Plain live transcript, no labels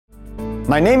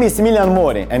My name is Emilian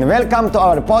Mori and welcome to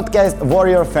our podcast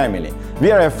Warrior Family. We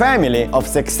are a family of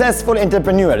successful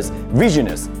entrepreneurs,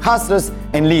 visionaries, hustlers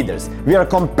and leaders. We are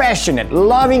compassionate,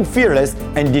 loving, fearless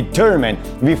and determined.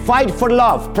 We fight for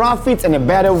love, profits and a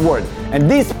better world. And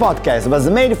this podcast was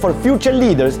made for future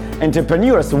leaders,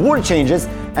 entrepreneurs, world changers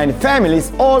and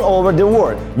families all over the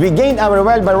world. We gained our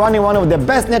wealth by running one of the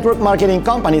best network marketing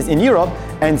companies in Europe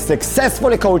and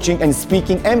successfully coaching and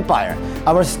speaking empire.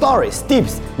 Our stories,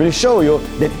 tips will show you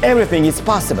that everything is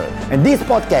possible. And this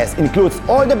podcast includes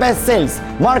all the best sales,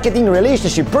 marketing,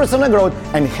 relationship, personal growth,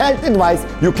 and health advice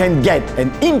you can get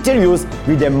and interviews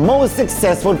with the most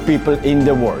successful people in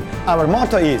the world. Our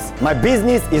motto is, my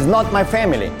business is not my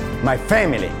family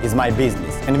is my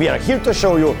business. And we are here to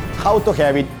show you how to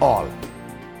have it all.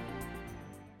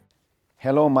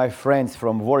 Hello, my friends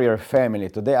from Warrior Family.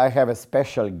 Today I have a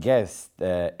special guest,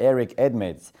 Eric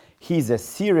Edmets. He's a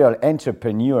serial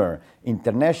entrepreneur,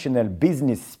 international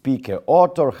business speaker,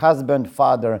 author, husband,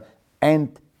 father,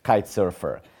 and kite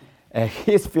surfer.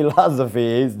 His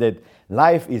philosophy is that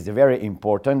life is very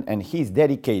important and he's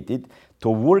dedicated to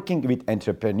working with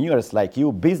entrepreneurs like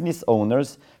you, business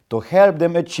owners, to help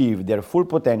them achieve their full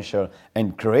potential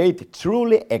and create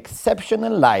truly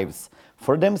exceptional lives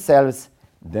for themselves,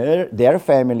 their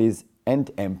families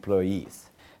and employees.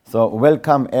 So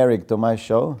welcome, Eric, to my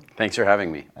show. Thanks for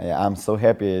having me. I'm so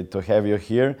happy to have you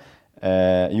here.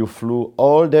 You flew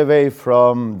all the way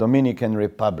from Dominican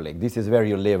Republic. This is where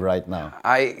you live right now.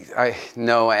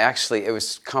 It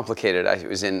was complicated. I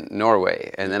was in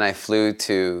Norway, and then I flew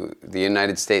to the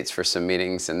United States for some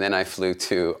meetings, and then I flew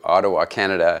to Ottawa,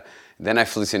 Canada. Then I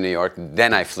flew to New York,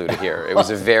 then I flew to here. It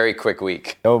was a very quick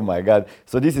week. Oh my God.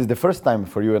 So this is the first time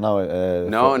for you now to be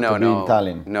in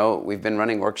Tallinn? No, we've been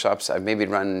running workshops. I've maybe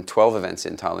run 12 events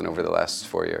in Tallinn over the last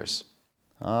 4 years.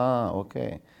 Ah,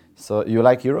 okay. So you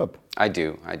like Europe? I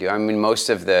do. I mean,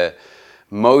 most of the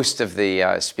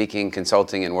speaking,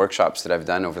 consulting, and workshops that I've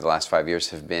done over the last 5 years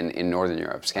have been in Northern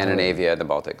Europe, Scandinavia, the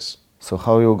Baltics. So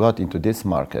how you got into this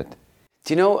market?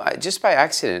 Do you know, just by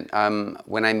accident,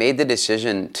 when I made the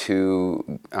decision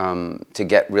to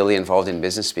get really involved in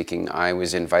business speaking, I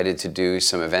was invited to do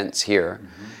some events here.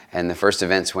 Mm-hmm. And the first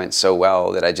events went so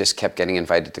well that I just kept getting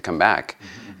invited to come back.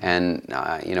 Mm-hmm.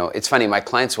 And, it's funny, my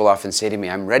clients will often say to me,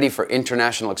 I'm ready for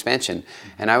international expansion.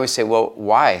 Mm-hmm. And I always say, well,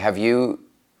 why? Have you,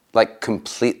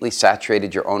 completely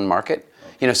saturated your own market?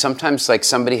 Sometimes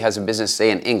somebody has a business,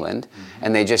 say in England, mm-hmm.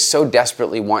 and they just so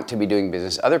desperately want to be doing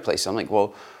business other places. I'm like,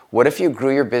 well, what if you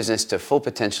grew your business to full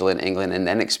potential in England and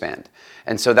then expand?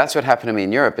 And so that's what happened to me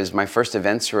in Europe. Is my first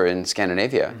events were in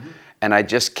Scandinavia, mm-hmm. and I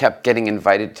just kept getting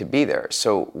invited to be there.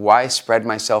 So why spread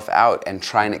myself out and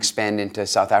try and expand into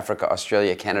South Africa,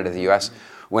 Australia, Canada, the US, mm-hmm.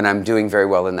 when I'm doing very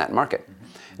well in that market?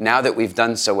 Mm-hmm. Now that we've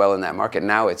done so well in that market,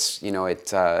 now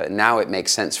now it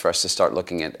makes sense for us to start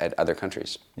looking at other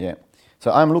countries. Yeah.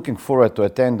 So I'm looking forward to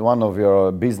attend one of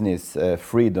your business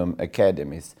freedom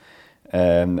academies.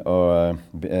 Or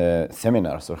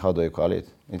seminars, or how do you call it?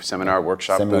 Seminar,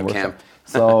 workshop, boot camp.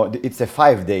 So it's a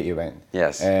 5-day event.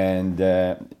 Yes. And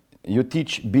you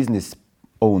teach business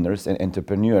owners and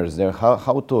entrepreneurs there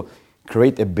how to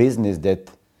create a business that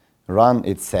run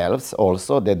itself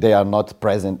also, that they are not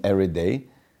present every day.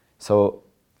 So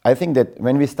I think that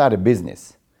when we start a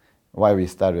business, why we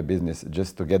start a business?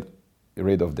 Just to get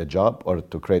rid of the job or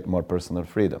to create more personal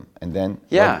freedom. And then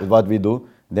what we do,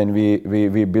 then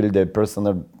we build a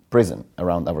personal prison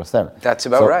around ourselves. That's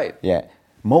about right. Yeah.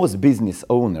 Most business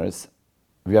owners,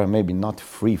 we are maybe not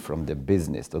free from the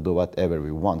business to do whatever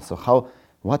we want. So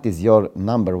what is your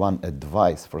number one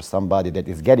advice for somebody that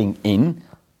is getting in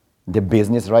the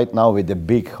business right now with a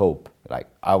big hope? Like,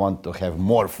 I want to have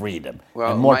more freedom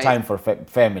and more time for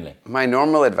family. My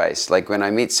normal advice, when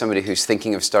I meet somebody who's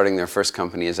thinking of starting their first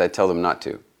company, is I tell them not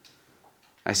to.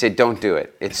 I say, don't do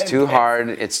it. It's too hard.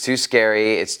 It's too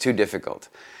scary. It's too difficult,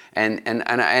 and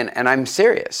I'm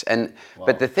serious.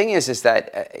 But the thing is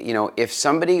that if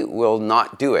somebody will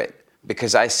not do it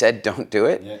because I said don't do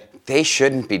it, they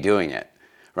shouldn't be doing it,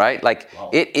 right?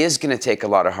 It is going to take a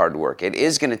lot of hard work. It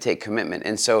is going to take commitment.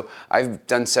 And so I've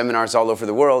done seminars all over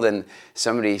the world, and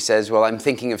somebody says, well, I'm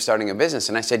thinking of starting a business,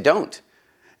 and I say don't.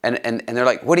 And they're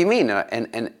like, what do you mean?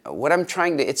 And what I'm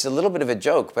trying to, it's a little bit of a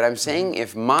joke, but I'm saying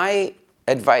if my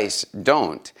advice,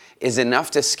 don't, is enough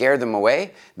to scare them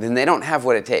away, then they don't have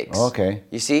what it takes. Okay.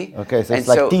 You see? Okay, so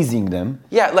it's teasing them.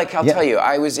 Yeah, I'll tell you,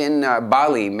 I was in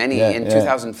Bali in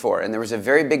 2004, and there was a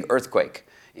very big earthquake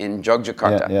in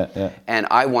Yogyakarta, and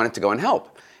I wanted to go and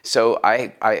help. So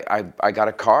I got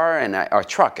a car and a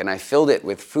truck, and I filled it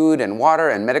with food and water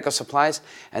and medical supplies,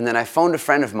 and then I phoned a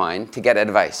friend of mine to get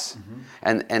advice.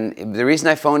 And the reason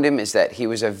I phoned him is that he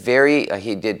was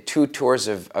he did 2 tours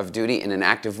of duty in an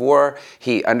active war.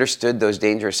 He understood those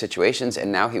dangerous situations,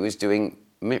 and now he was doing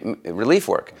relief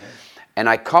work. And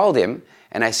I called him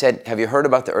and I said, have you heard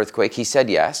about the earthquake? He said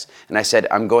yes. And I said,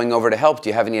 I'm going over to help. Do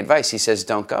you have any advice? He says,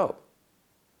 don't go.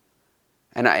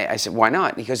 And I said, why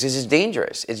not? He goes, this is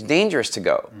dangerous. It's dangerous to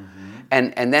go.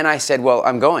 And then I said, well,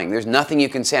 I'm going. There's nothing you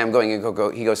can say. I'm going. And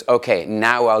go. He goes, okay,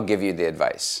 now I'll give you the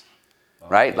advice.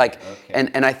 Right?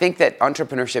 And I think that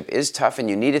entrepreneurship is tough, and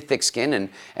you need a thick skin.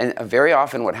 And very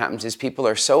often what happens is people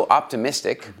are so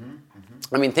optimistic.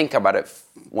 I mean, think about it.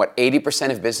 What,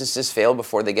 80% of businesses fail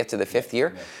before they get to the 5th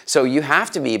year? So you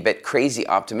have to be a bit crazy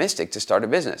optimistic to start a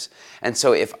business. And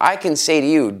so if I can say to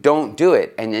you, don't do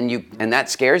it, and that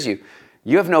scares you,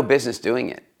 you have no business doing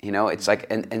it. You know, it's like,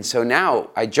 and so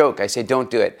now I joke, I say, don't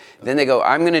do it. Then they go,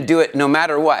 I'm going to do it no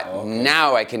matter what.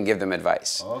 Now I can give them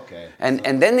advice. And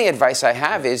then the advice I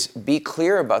have is be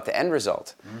clear about the end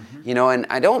result. You know, and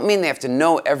I don't mean they have to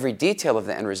know every detail of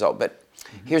the end result, but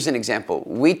here's an example.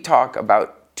 We talk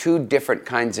about 2 different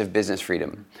kinds of business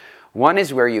freedom. One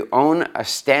is where you own a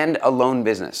stand-alone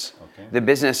business. The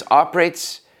business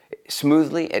operates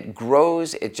smoothly, it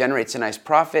grows, it generates a nice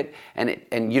profit,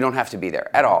 and you don't have to be there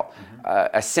at all.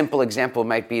 A simple example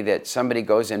might be that somebody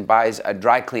goes and buys a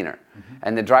dry cleaner,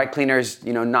 and the dry cleaner's,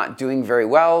 you know, not doing very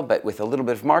well, but with a little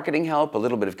bit of marketing help, a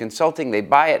little bit of consulting, they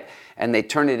buy it and they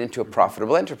turn it into a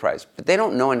profitable enterprise. But they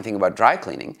don't know anything about dry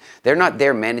cleaning. They're not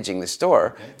there managing the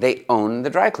store. They own the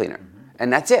dry cleaner.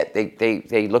 And that's it.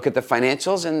 They look at the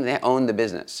financials and they own the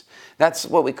business. That's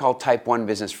what we call type 1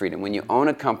 business freedom, when you own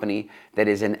a company that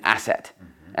is an asset.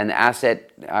 And the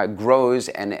asset grows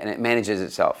and it manages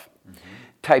itself.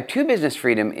 Type 2 business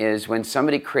freedom is when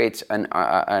somebody creates an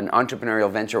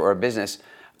entrepreneurial venture or a business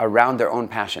around their own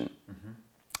passion.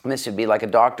 And this would be like a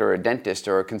doctor or a dentist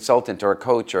or a consultant or a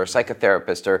coach or a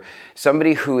psychotherapist or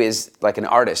somebody who is like an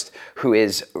artist who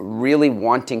is really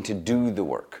wanting to do the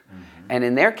work. And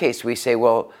in their case, we say,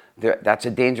 well, that's a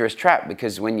dangerous trap,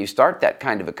 because when you start that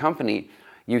kind of a company,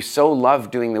 you so love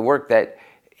doing the work that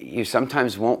you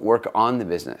sometimes won't work on the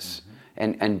business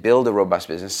and build a robust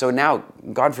business. So now,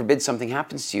 God forbid something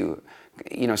happens to you.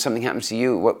 You know, something happens to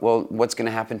you, what's going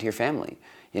to happen to your family?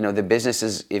 You know, the business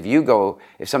is,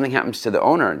 if something happens to the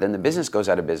owner, then the business goes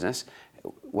out of business.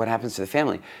 What happens to the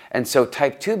family? And so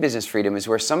type 2 business freedom is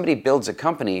where somebody builds a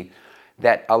company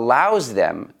that allows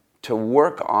them to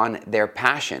work on their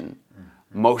passion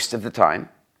most of the time,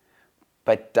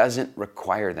 but doesn't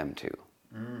require them to.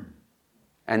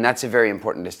 And that's a very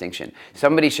important distinction.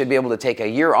 Somebody should be able to take a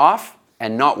year off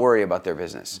and not worry about their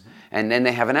business. And then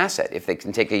they have an asset. If they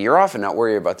can take a year off and not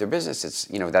worry about their business, it's,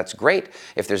 you know, that's great.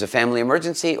 If there's a family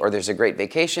emergency or there's a great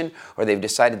vacation or they've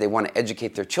decided they want to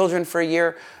educate their children for a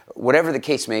year, whatever the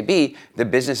case may be, the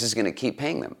business is going to keep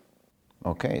paying them.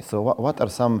 Okay, so what are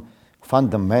some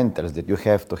fundamentals that you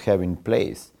have to have in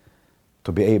place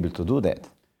to be able to do that?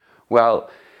 Well,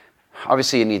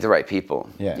 obviously you need the right people.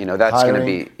 You know, that's going to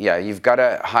be, you've got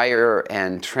to hire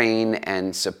and train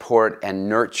and support and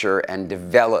nurture and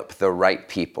develop the right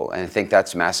people. And I think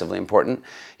that's massively important.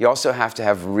 You also have to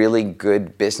have really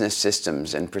good business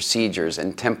systems and procedures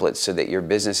and templates so that your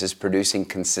business is producing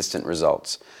consistent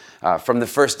results. From the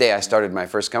first day I started my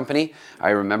first company,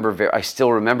 I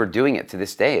still remember doing it to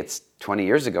this day. It's 20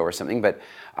 years ago or something, but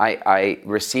I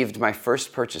received my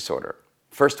first purchase order,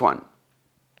 first one.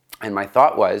 And my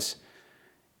thought was,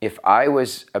 if I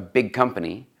was a big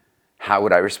company, how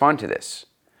would I respond to this?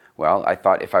 Well, I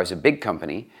thought if I was a big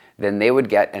company, then they would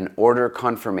get an order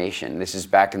confirmation. This is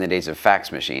back in the days of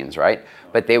fax machines, right?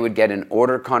 But they would get an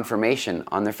order confirmation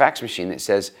on their fax machine that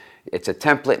says, it's a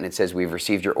template and it says, we've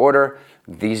received your order.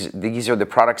 These are the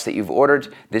products that you've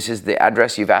ordered. This is the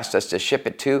address you've asked us to ship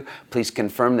it to. Please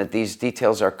confirm that these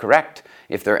details are correct.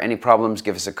 If there are any problems,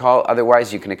 give us a call.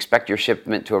 Otherwise, you can expect your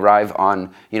shipment to arrive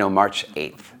on, March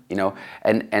 8th.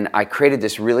 And I created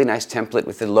this really nice template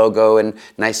with the logo and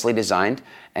nicely designed,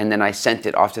 and then I sent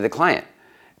it off to the client.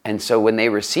 And so when they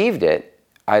received it,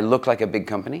 I looked like a big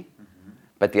company.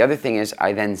 But the other thing is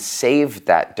I then saved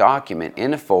that document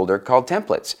in a folder called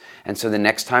templates. And so the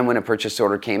next time when a purchase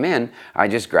order came in, I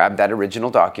just grabbed that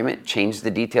original document, changed the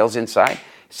details inside,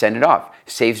 send it off.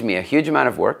 Saves me a huge amount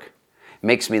of work,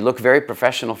 makes me look very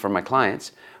professional for my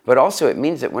clients, but also it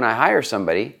means that when I hire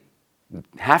somebody,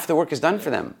 half the work is done for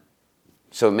them.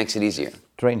 So it makes it easier.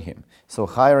 Train him. So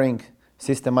hiring,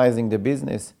 systemizing the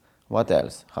business, what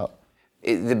else? How?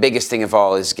 The biggest thing of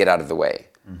all is get out of the way.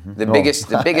 The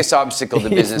biggest obstacle to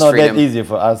business it's not freedom. that easy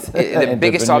for us. The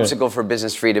biggest obstacle for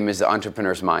business freedom is the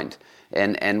entrepreneur's mind.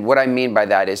 And what I mean by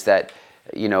that is that,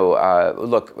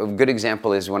 look, a good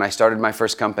example is when I started my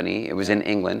first company, it was in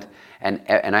England, and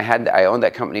I owned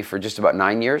that company for just about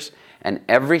 9 years, and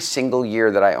every single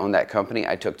year that I owned that company,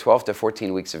 I took 12 to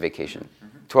 14 weeks of vacation.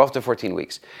 12 to 14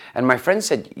 weeks. And my friend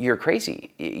said, "You're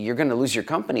crazy. You're going to lose your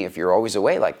company if you're always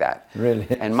away like that." Really?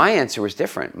 And my answer was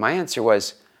different. My answer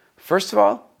was, first of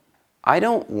all, I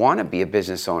don't want to be a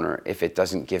business owner if it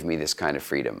doesn't give me this kind of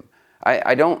freedom.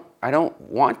 I don't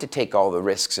want to take all the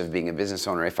risks of being a business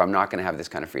owner if I'm not going to have this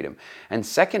kind of freedom. And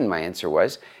second, my answer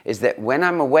is that when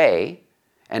I'm away,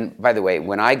 and by the way,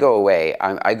 when I go away,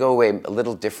 I go away a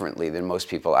little differently than most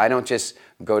people. I don't just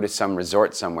go to some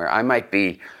resort somewhere. I might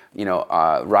be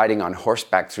riding on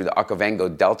horseback through the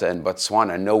Okavango Delta in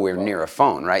Botswana, nowhere near a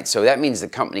phone, right? So that means the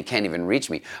company can't even reach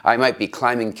me. I might be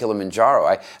climbing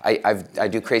Kilimanjaro. I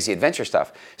do crazy adventure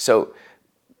stuff. So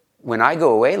when I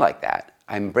go away like that,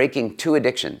 I'm breaking two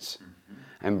addictions.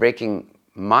 I'm breaking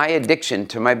my addiction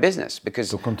to my business because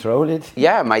to control it.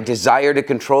 Yeah, my desire to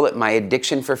control it, my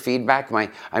addiction for feedback.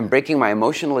 I'm breaking my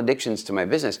emotional addictions to my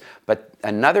business. But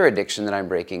another addiction that I'm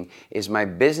breaking is my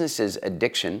business's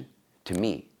addiction to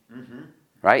me.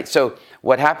 Right? So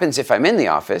what happens if I'm in the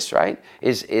office, right,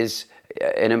 is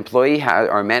an employee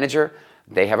or a manager,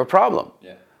 they have a problem.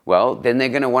 Yeah. Well, then they're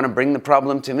going to want to bring the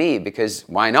problem to me because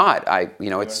why not?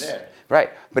 It's there.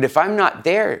 Right. But if I'm not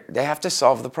there, they have to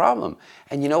solve the problem.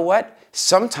 And you know what?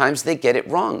 Sometimes they get it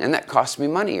wrong and that costs me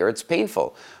money or it's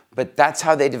painful. But that's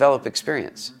how they develop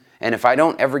experience. And if I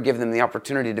don't ever give them the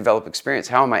opportunity to develop experience,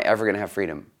 how am I ever going to have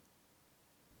freedom?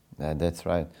 That's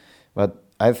right. But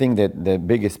I think that the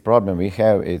biggest problem we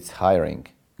have is hiring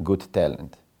good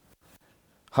talent.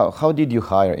 How did you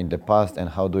hire in the past and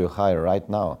how do you hire right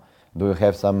now? Do you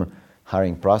have some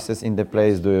hiring process in the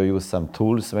place? Do you use some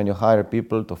tools when you hire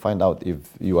people to find out if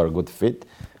you are a good fit?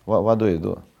 What do you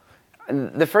do?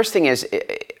 The first thing is,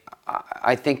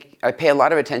 I think I pay a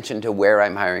lot of attention to where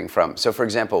I'm hiring from. So for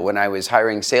example, when I was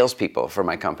hiring salespeople for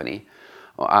my company,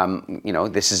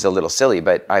 this is a little silly,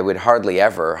 but I would hardly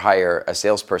ever hire a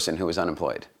salesperson who was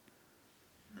unemployed.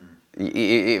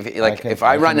 If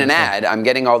I run an ad, I'm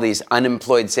getting all these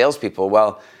unemployed salespeople.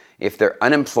 Well, if they're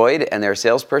unemployed and they're a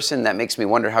salesperson, that makes me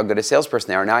wonder how good a salesperson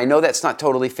they are. Now, I know that's not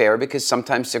totally fair because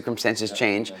sometimes circumstances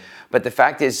change, but the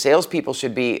fact is salespeople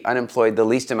should be unemployed the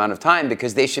least amount of time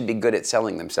because they should be good at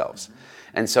selling themselves.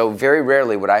 And so very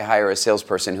rarely would I hire a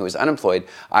salesperson who is unemployed.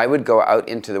 I would go out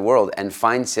into the world and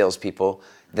find salespeople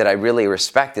that I really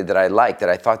respected, that I liked, that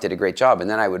I thought did a great job, and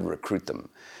then I would recruit them.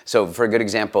 So for a good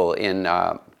example, in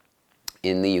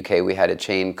the UK, we had a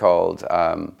chain called,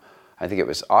 I think it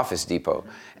was Office Depot.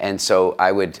 And so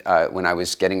I would, when I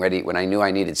was getting ready, when I knew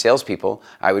I needed salespeople,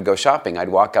 I would go shopping. I'd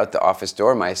walk out the office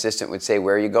door. My assistant would say,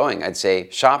 "Where are you going?" I'd say,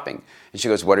 "Shopping." And she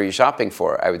goes, "What are you shopping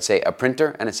for?" I would say, "A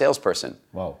printer and a salesperson."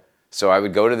 Wow. So I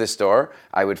would go to the store,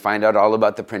 I would find out all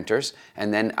about the printers,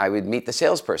 and then I would meet the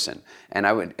salesperson. And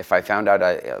I would, if I found out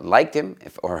I liked him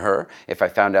or her, if I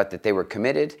found out that they were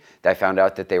committed, that I found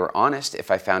out that they were honest, if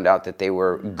I found out that they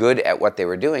were good at what they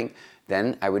were doing,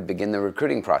 then I would begin the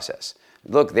recruiting process.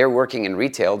 Look, they're working in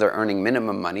retail, they're earning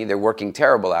minimum money, they're working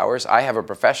terrible hours. I have a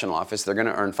professional office, they're going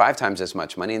to earn 5 times as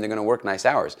much money and they're going to work nice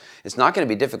hours. It's not going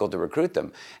to be difficult to recruit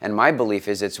them. And my belief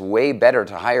is it's way better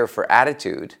to hire for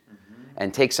attitude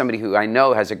and take somebody who I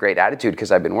know has a great attitude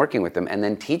because I've been working with them and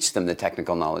then teach them the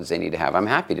technical knowledge they need to have. I'm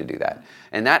happy to do that.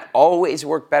 And that always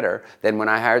worked better than when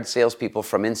I hired salespeople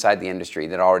from inside the industry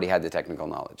that already had the technical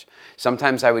knowledge.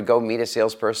 Sometimes I would go meet a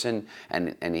salesperson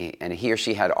and he or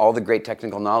she had all the great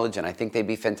technical knowledge and I think they'd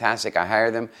be fantastic. I hire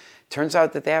them. Turns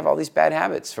out that they have all these bad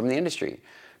habits from the industry.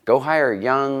 Go hire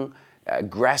young,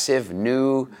 aggressive,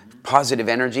 new, positive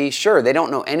energy. Sure, they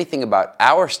don't know anything about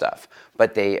our stuff,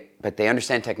 but they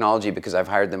understand technology because I've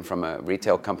hired them from a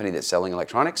retail company that's selling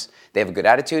electronics. They have a good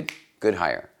attitude, good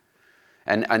hire.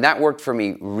 And that worked for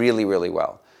me really, really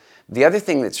well. The other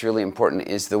thing that's really important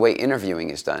is the way interviewing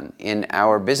is done. In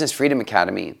our Business Freedom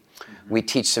Academy, we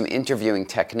teach some interviewing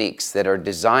techniques that are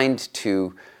designed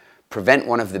to prevent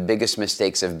one of the biggest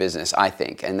mistakes of business, I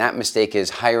think. And that mistake is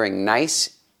hiring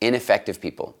nice, ineffective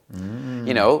people.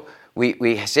 You know,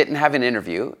 we sit and have an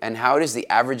interview, and how does the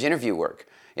average interview work?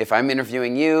 If I'm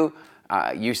interviewing you,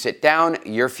 you sit down,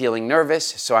 you're feeling nervous,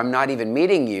 so I'm not even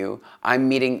meeting you, I'm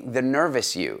meeting the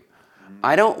nervous you.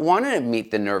 I don't want to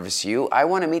meet the nervous you, I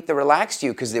want to meet the relaxed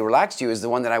you, because the relaxed you is the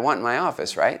one that I want in my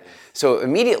office, right? So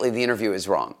immediately the interview is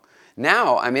wrong.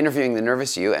 Now I'm interviewing the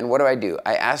nervous you, and what do?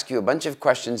 I ask you a bunch of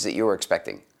questions that you were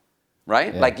expecting,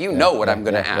 right? Like what I'm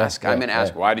going to ask. I'm going to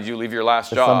ask, why did you leave your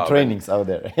last job? Some trainings out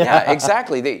there. Yeah,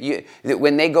 exactly.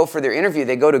 When they go for their interview,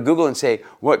 they go to Google and say,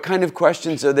 what kind of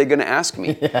questions are they going to ask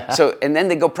me? So, and then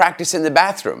they go practice in the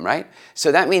bathroom, right?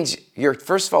 So that means you're,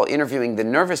 first of all, interviewing the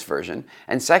nervous version,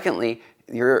 and secondly,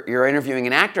 you're interviewing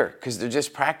an actor because they're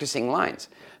just practicing lines.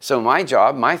 So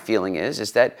my feeling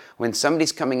is that when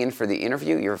somebody's coming in for the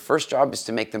interview, your first job is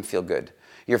to make them feel good.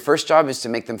 Your first job is to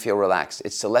make them feel relaxed.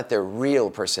 It's to let their real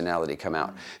personality come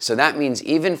out. So that means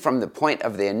even from the point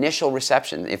of the initial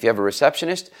reception, if you have a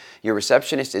receptionist, your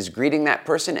receptionist is greeting that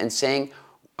person and saying,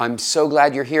 I'm so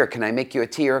glad you're here. Can I make you a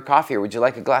tea or a coffee, or would you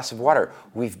like a glass of water?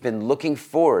 We've been looking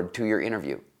forward to your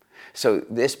interview. So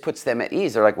this puts them at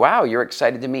ease. They're like, wow, you're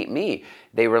excited to meet me.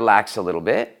 They relax a little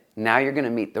bit. Now you're going to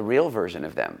meet the real version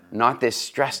of them, not this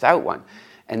stressed out one.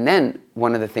 And then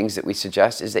one of the things that we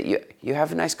suggest is that you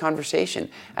have a nice conversation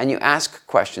and you ask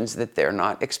questions that they're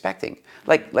not expecting.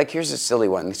 Like here's a silly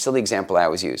one, the silly example I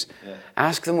always use. Yeah.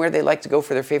 Ask them where they like to go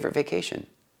for their favorite vacation.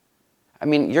 I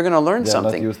mean, you're going to learn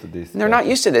something. They're not used to this. They're not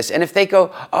used to this. And if they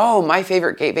go, oh, my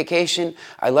favorite vacation,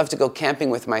 I love to go camping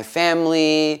with my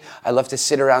family. I love to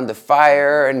sit around the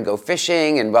fire and go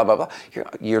fishing and blah, blah, blah.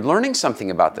 You're learning something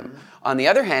about them. On the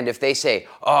other hand, if they say,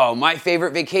 oh, my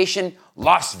favorite vacation,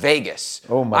 Las Vegas.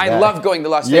 Oh my God. I love going to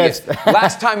Las Vegas.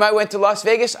 Last time I went to Las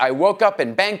Vegas, I woke up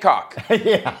in Bangkok.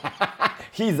 Yeah,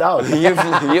 he's out.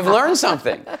 You've learned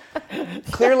something.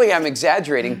 Clearly, I'm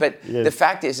exaggerating, but the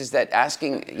fact is that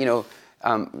asking,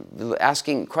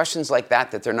 asking questions like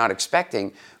that they're not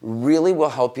expecting really will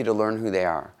help you to learn who they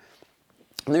are.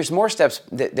 And there's more steps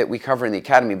that we cover in the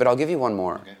Academy, but I'll give you one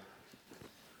more. Okay.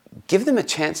 Give them a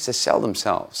chance to sell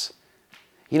themselves.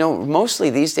 Mostly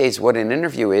these days what an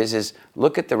interview is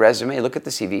look at the resume, look at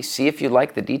the CV, see if you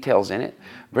like the details in it,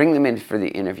 bring them in for the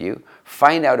interview,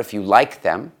 find out if you like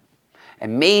them,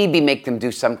 and maybe make them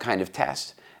do some kind of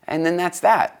test. And then that's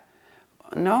that.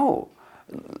 No.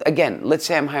 Again, let's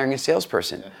say I'm hiring a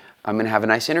salesperson. I'm going to have a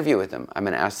nice interview with them. I'm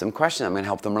going to ask them questions. I'm going to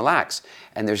help them relax.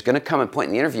 And there's going to come a point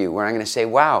in the interview where I'm going to say,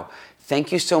 wow,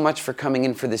 thank you so much for coming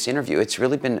in for this interview. It's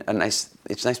really been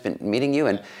it's nice meeting you.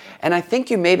 And I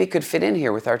think you maybe could fit in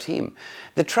here with our team.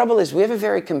 The trouble is we have a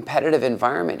very competitive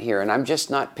environment here, and I'm just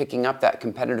not picking up that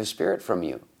competitive spirit from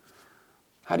you.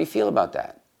 How do you feel about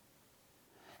that?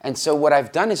 And so what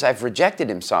I've done is I've rejected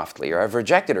him softly, or I've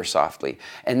rejected her softly.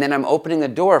 And then I'm opening the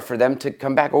door for them to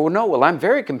come back. Oh, no, well, I'm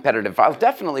very competitive. I'll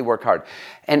definitely work hard.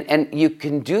 And you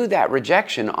can do that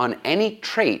rejection on any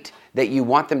trait that you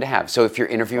want them to have. So if you're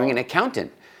interviewing an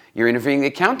accountant,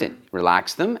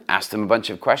 relax them, ask them a bunch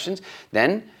of questions.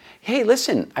 Then, hey,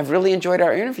 listen, I've really enjoyed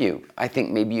our interview. I think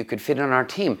maybe you could fit on our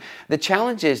team. The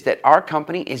challenge is that our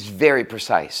company is very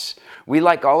precise. We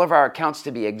like all of our accounts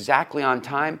to be exactly on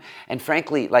time, and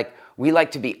frankly, we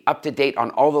like to be up to date on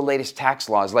all the latest tax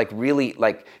laws, really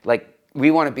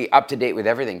we want to be up to date with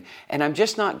everything. And I'm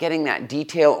just not getting that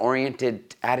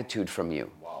detail-oriented attitude from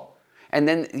you. Wow. And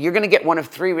then you're going to get one of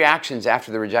three reactions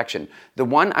after the rejection. The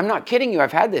one, I'm not kidding you,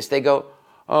 I've had this. They go,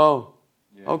 oh,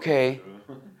 okay,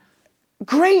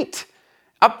 great.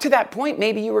 Up to that point,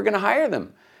 maybe you were going to hire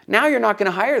them. Now you're not going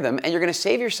to hire them, and you're going to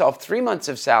save yourself 3 months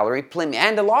of salary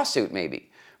and a lawsuit maybe,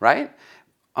 right?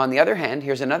 On the other hand,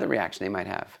 here's another reaction they might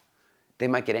have. They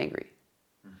might get angry.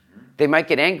 Mm-hmm. They might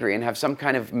get angry and have some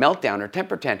kind of meltdown or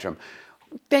temper tantrum.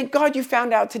 Thank God you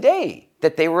found out today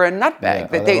that they were a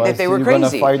nutbag, that they were crazy. You're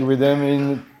going to fight with them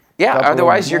in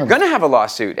otherwise you're going to have a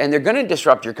lawsuit, and they're going to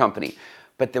disrupt your company.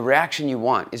 But the reaction you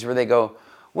want is where they go,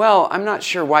 well, I'm not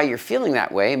sure why you're feeling that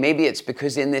way. Maybe it's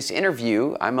because in this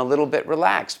interview, I'm a little bit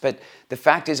relaxed. But the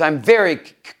fact is I'm very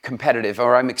competitive,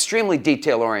 or I'm extremely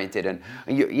detail-oriented, and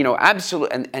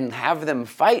absolutely, and have them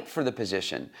fight for the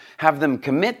position, have them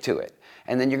commit to it.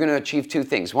 And then you're going to achieve two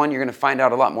things. One, you're going to find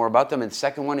out a lot more about them. And the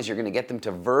second one is you're going to get them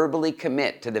to verbally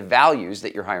commit to the values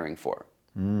that you're hiring for.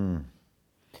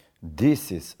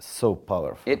 This is so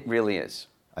powerful. It really is.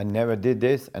 I never did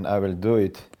this, and I will do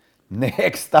it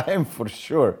next time for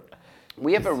sure.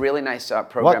 We have a really nice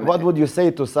program. What would you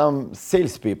say to some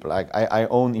salespeople? Like I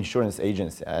own insurance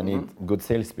agency. I need good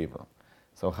salespeople.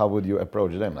 So how would you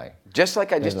approach them? Just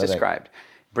like I just described.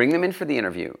 Bring them in for the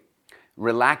interview.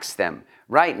 Relax them.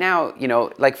 Right now,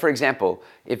 for example,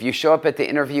 if you show up at the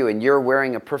interview and you're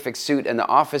wearing a perfect suit and the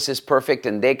office is perfect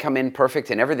and they come in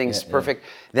perfect and everything's perfect,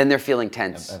 then they're feeling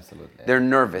tense. Absolutely. They're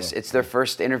nervous. It's their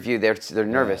first interview. They're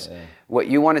nervous. What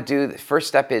you want to do, the first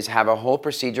step is have a whole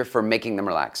procedure for making them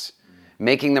relax.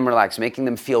 Making them relax, making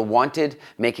them feel wanted,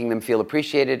 making them feel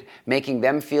appreciated, making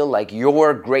them feel like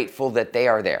you're grateful that they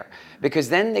are there. Because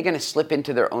then they're going to slip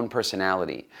into their own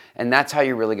personality. And that's how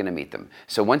you're really going to meet them.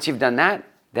 So once you've done that,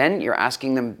 Then you're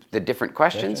asking them the different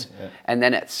questions. And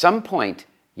then at some point,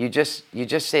 you just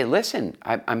say, listen,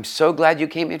 I'm so glad you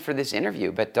came in for this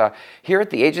interview. But here at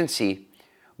the agency,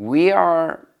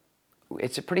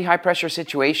 it's a pretty high pressure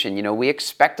situation. You know, we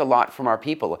expect a lot from our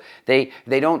people. They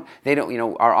don't, you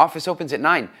know, our office opens at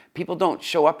 9. People don't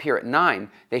show up here at 9.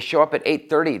 They show up at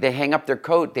 8:30. They hang up their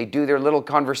coat. They do their little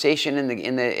conversation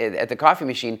at the coffee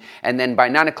machine. And then by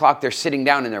 9 o'clock, they're sitting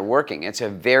down and they're working. It's a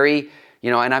very,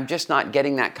 you know, and I'm just not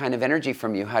getting that kind of energy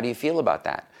from you. How do you feel about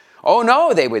that? Oh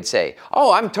no, they would say.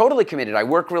 Oh, I'm totally committed. I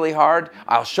work really hard.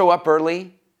 I'll show up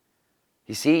early.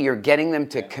 You see, you're getting them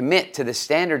to commit to the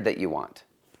standard that you want.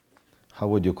 How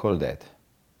would you call that?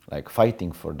 Like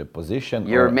fighting for the position?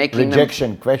 You're or making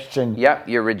rejection, question? Yeah,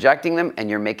 you're rejecting them and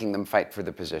you're making them fight for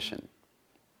the position.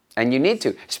 And you need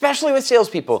to, especially with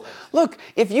salespeople. Look,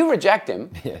 if you reject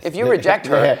him, if you reject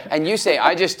her, and you say,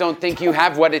 I just don't think you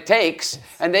have what it takes,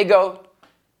 and they go,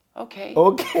 okay.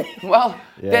 Well,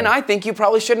 then I think you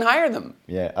probably shouldn't hire them.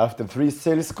 Yeah, after 3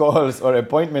 sales calls or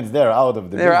appointments, they're out of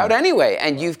the They're business. out anyway,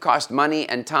 and you've cost money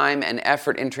and time and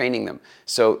effort in training them.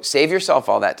 So save yourself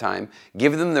all that time,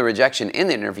 give them the rejection in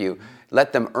the interview,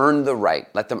 let them earn the right,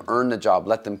 let them earn the job,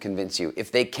 let them convince you.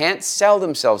 If they can't sell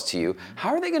themselves to you, how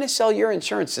are they going to sell your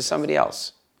insurance to somebody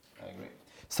else? I agree.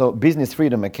 So Business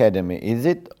Freedom Academy, is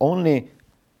it only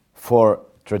for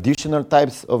traditional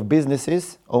types of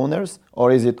businesses, owners,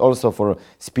 or is it also for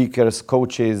speakers,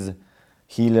 coaches,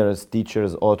 healers,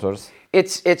 teachers, authors?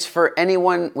 It's for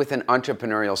anyone with an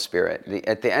entrepreneurial spirit.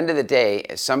 At the end of the day,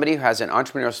 somebody who has an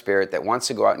entrepreneurial spirit that wants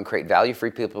to go out and create value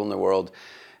for people in the world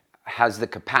has the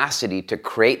capacity to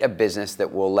create a business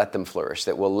that will let them flourish,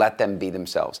 that will let them be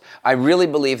themselves. I really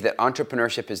believe that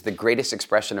entrepreneurship is the greatest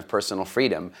expression of personal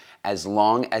freedom as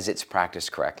long as it's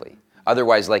practiced correctly.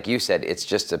 Otherwise, like you said, it's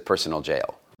just a personal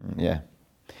jail. Yeah.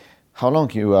 How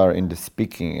long you are in the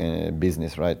speaking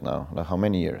business right now? Like how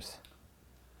many years?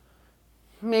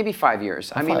 Maybe 5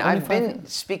 years. I mean, I've been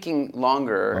speaking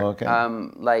longer. Okay.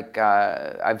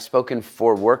 I've spoken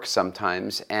for work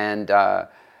sometimes, and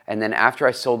then after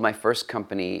I sold my first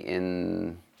company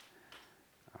in,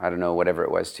 I don't know, whatever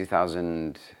it was,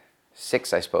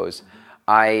 2006, I suppose.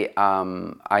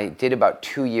 I did about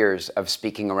 2 years of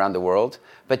speaking around the world,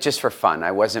 but just for fun.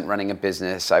 I wasn't running a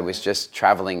business. I was just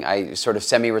traveling. I sort of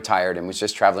semi-retired and was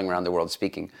just traveling around the world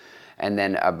speaking. And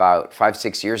then about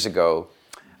 5-6 years ago,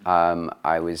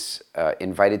 I was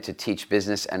invited to teach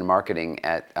business and marketing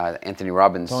at Anthony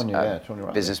Robbins' Tony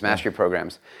Robbins, business mastery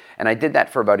programs. And I did that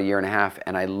for about 1.5 years,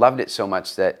 and I loved it so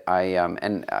much that I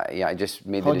just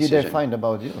made the decision. How did they find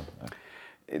about you?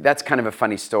 That's kind of a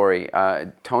funny story.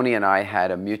 Tony and I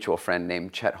had a mutual friend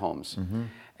named Chet Holmes. Mm-hmm.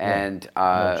 And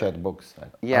Chet books,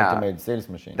 like Ultimate Sales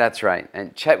Machine. That's right.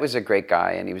 And Chet was a great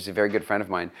guy, and he was a very good friend of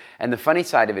mine. And the funny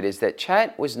side of it is that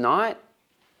Chet was not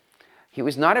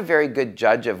a very good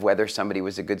judge of whether somebody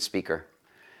was a good speaker.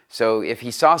 So if he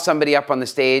saw somebody up on the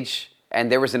stage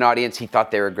and there was an audience, he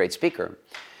thought they were a great speaker.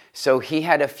 So he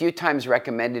had a few times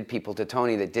recommended people to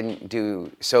Tony that didn't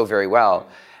do so very well.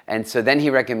 And so then he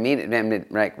recommended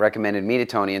me to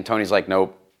Tony, and Tony's like,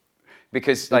 nope.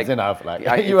 Because it's enough.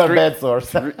 You are a bad source.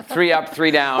 3 up,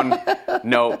 3 down,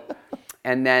 nope.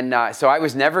 And then, so I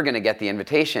was never going to get the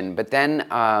invitation. But then,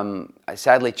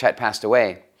 sadly, Chet passed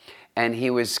away. And he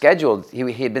was scheduled, he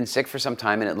had been sick for some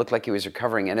time, and it looked like he was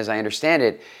recovering. And as I understand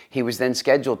it, he was then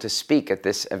scheduled to speak at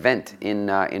this event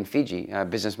in Fiji, a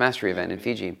business mastery event in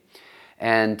Fiji.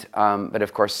 And, but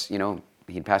of course, you know,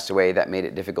 he'd passed away. That made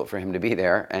it difficult for him to be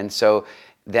there. And so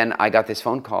then I got this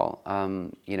phone call,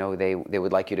 you know, they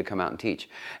would like you to come out and teach.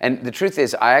 And the truth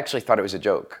is, I actually thought it was a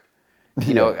joke.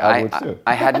 You know,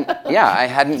 I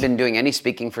hadn't been doing any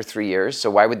speaking for 3 years, so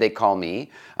why would they call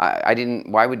me?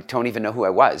 Why would Tony even know who I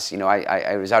was? You know,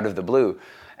 I was out of the blue.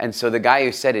 And so the guy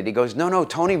who said it, he goes, no,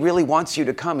 Tony really wants you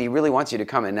to come. He really wants you to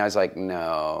come. And I was like,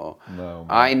 no,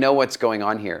 I know what's going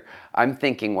on here. I'm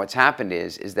thinking what's happened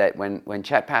is that when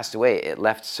Chet passed away, it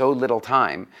left so little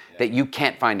time that you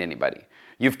can't find anybody.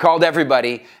 You've called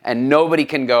everybody and nobody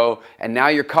can go, and now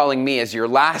you're calling me as your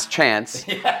last chance.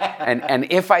 And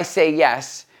if I say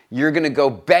yes, you're going to go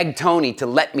beg Tony to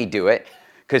let me do it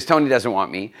because Tony doesn't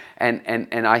want me.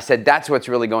 And I said, that's what's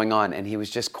really going on. And he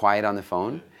was just quiet on the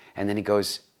phone. And then he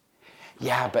goes,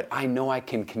 yeah, but I know I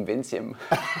can convince him.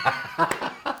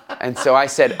 And so I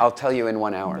said, I'll tell you in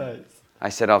 1 hour. Nice. I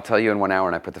said, I'll tell you in 1 hour,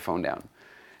 and I put the phone down.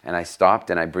 And I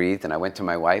stopped and I breathed and I went to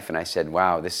my wife and I said,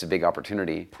 wow, this is a big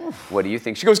opportunity. What do you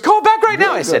think? She goes, call back right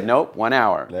now. I said, nope, 1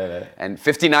 hour. And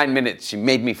 59 minutes, she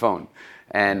made me phone.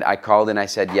 And I called and I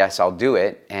said, yes, I'll do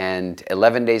it. And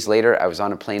 11 days later, I was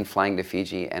on a plane flying to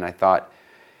Fiji, and I thought,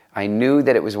 I knew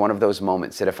that it was one of those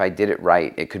moments that if I did it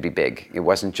right, it could be big. It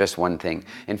wasn't just one thing.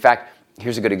 In fact,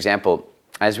 here's a good example.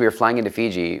 As we were flying into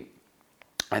Fiji,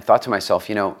 I thought to myself,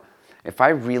 if I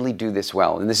really do this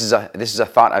well, and this is a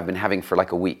thought I've been having for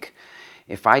like a week.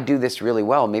 If I do this really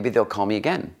well, maybe they'll call me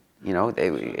again,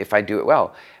 if I do it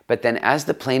well. But then as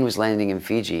the plane was landing in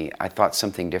Fiji, I thought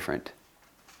something different.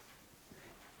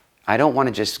 I don't want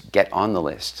to just get on the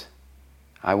list.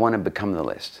 I want to become the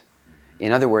list.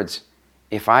 In other words,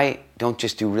 if I don't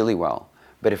just do really well,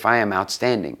 but if I am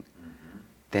outstanding,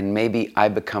 then maybe I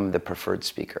become the preferred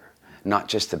speaker, not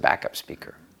just the backup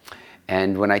speaker.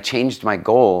 And when I changed my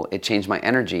goal, it changed my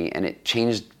energy and it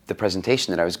changed the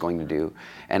presentation that I was going to do.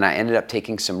 And I ended up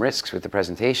taking some risks with the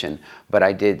presentation, but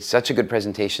I did such a good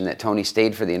presentation that Tony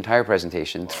stayed for the entire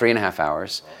presentation, 3.5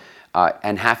 hours,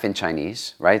 and half in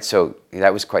Chinese, right? So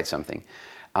that was quite something.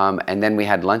 And then we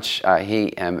had lunch,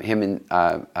 him and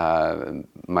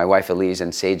my wife Elise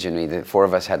and Sage and me, the four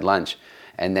of us had lunch.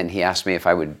 And then he asked me if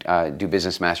I would do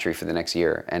business mastery for the next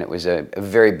year. And it was a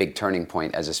very big turning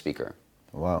point as a speaker.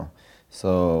 Wow.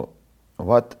 So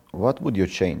what would you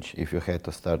change if you had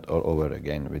to start all over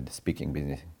again with the speaking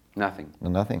business? Nothing.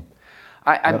 Nothing?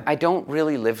 I don't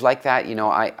really live like that.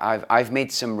 I've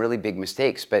made some really big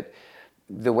mistakes, but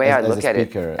the way I look at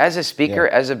it, as a speaker,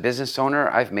 as a business owner,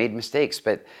 I've made mistakes.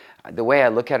 But the way I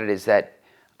look at it is that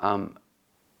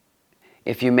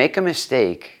if you make a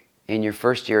mistake in your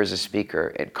first year as a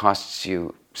speaker, it costs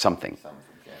you something.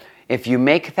 If you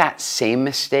make that same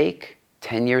mistake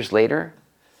 10 years later,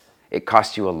 it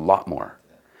costs you a lot more.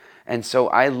 And so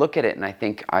I look at it and I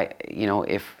think,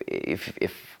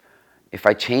 if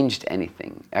I changed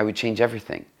anything, I would change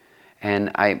everything.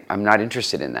 And I'm not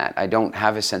interested in that. I don't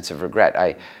have a sense of regret.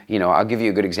 I'll give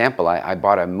you a good example. I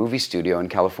bought a movie studio in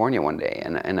California one day,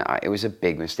 and it was a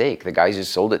big mistake. The guys who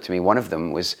sold it to me, one of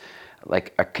them was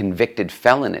like a convicted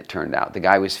felon, it turned out. The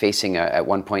guy was facing, at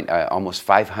one point, almost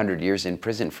 500 years in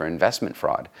prison for investment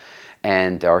fraud,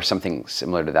 or something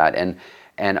similar to that.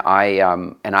 And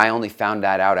I only found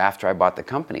that out after I bought the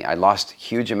company. I lost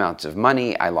huge amounts of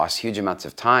money. I lost huge amounts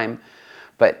of time.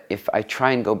 But if I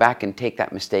try and go back and take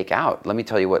that mistake out, let me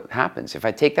tell you what happens. If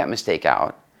I take that mistake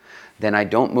out, then I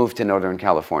don't move to Northern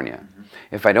California.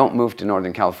 If I don't move to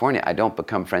Northern California, I don't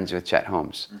become friends with Chet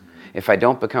Holmes. If I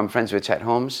don't become friends with Chet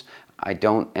Holmes, I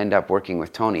don't end up working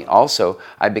with Tony. Also,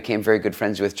 I became very good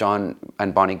friends with John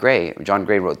and Bonnie Gray. John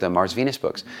Gray wrote the Mars Venus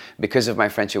books. Because of my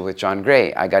friendship with John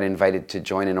Gray, I got invited to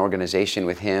join an organization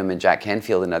with him and Jack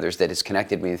Canfield and others that has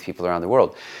connected me with people around the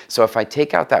world. So if I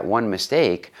take out that one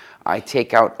mistake, I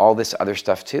take out all this other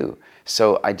stuff too.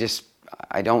 So I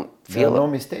don't feel there are no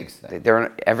mistakes.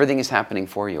 Everything is happening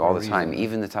for you all the time,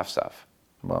 even the tough stuff.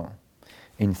 Wow.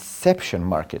 Inception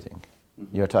marketing.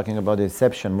 You're talking about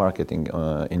inception marketing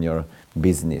in your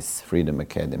business, Freedom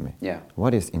Academy. Yeah.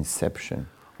 What is inception?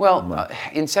 Well,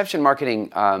 inception marketing,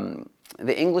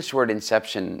 the English word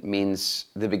inception means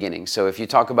the beginning. So if you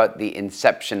talk about the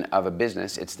inception of a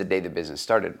business, it's the day the business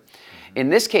started. In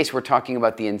this case, we're talking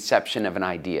about the inception of an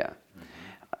idea.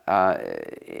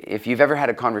 If you've ever had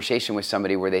a conversation with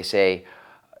somebody where they say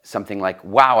something like,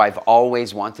 wow, I've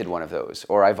always wanted one of those,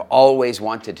 or I've always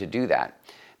wanted to do that,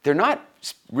 they're not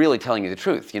really telling you the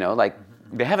truth,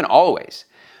 they haven't always.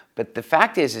 But the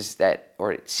fact is that,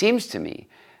 or it seems to me,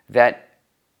 that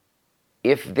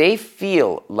if they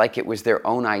feel like it was their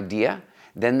own idea,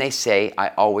 then they say, I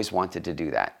always wanted to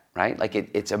do that, right? Like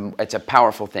it's a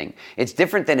powerful thing. It's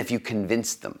different than if you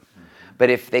convince them. But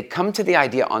if they come to the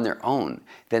idea on their own,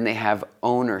 then they have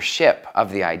ownership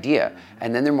of the idea,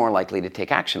 and then they're more likely to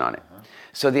take action on it.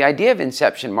 So the idea of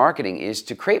inception marketing is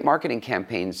to create marketing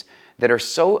campaigns that are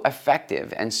so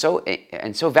effective and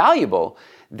so valuable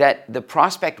that the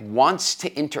prospect wants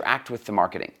to interact with the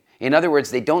marketing. In other words,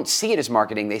 they don't see it as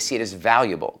marketing, they see it as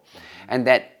valuable. And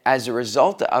that as a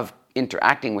result of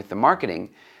interacting with the marketing,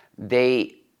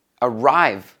 they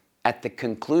arrive at the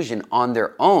conclusion on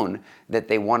their own that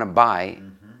they want to buy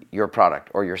your product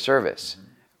or your service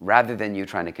rather than you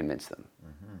trying to convince them.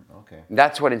 Okay.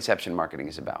 That's what inception marketing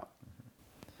is about.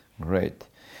 Great.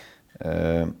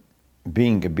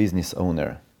 Being a business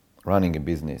owner, running a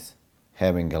business,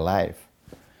 having a life,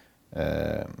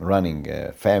 running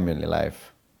a family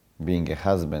life, being a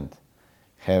husband,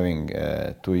 having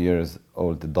a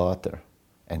 2-year-old daughter,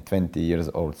 and 20 years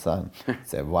old son.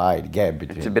 It's a wide gap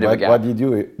between. It's a bit of a gap. What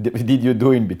did you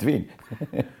do in between?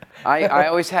 I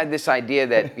always had this idea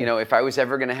that, you know, if I was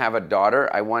ever going to have a daughter,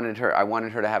 I wanted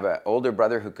her to have an older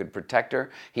brother who could protect her.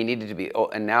 He needed to be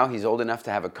old, and now he's old enough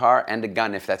to have a car and a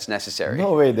gun if that's necessary.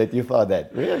 No way that you thought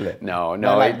that, really? No.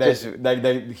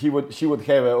 She would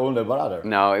have an older brother.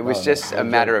 No, it was just a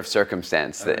matter of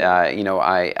circumstance. That you know,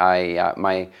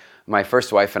 my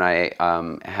first wife and I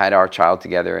had our child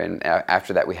together, and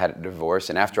after that we had a divorce.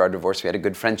 And after our divorce, we had a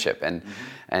good friendship, and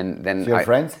then You're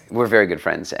friends? We're very good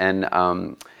friends,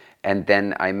 and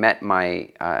then I met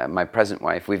my present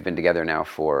wife. We've been together now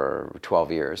for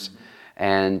 12 years.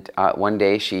 And one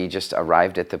day she just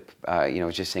arrived at the,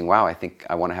 just saying, wow, I think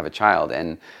I want to have a child.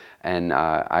 And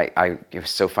it was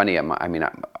so funny.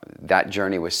 That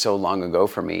journey was so long ago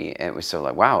for me. And it was so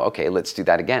like, wow, okay, let's do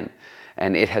that again.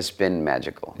 And it has been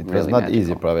magical. It was not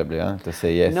easy, probably, to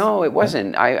say yes. No, it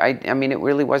wasn't. I mean, it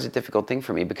really was a difficult thing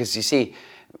for me because, you see,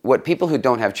 what people who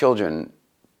don't have children,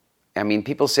 I mean,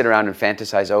 people sit around and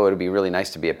fantasize, oh, it would be really nice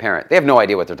to be a parent. They have no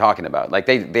idea what they're talking about. Like,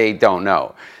 they don't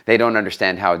know. They don't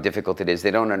understand how difficult it is.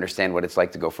 They don't understand what it's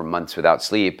like to go for months without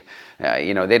sleep.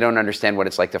 They don't understand what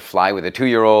it's like to fly with a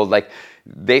 2-year-old. Like,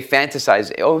 they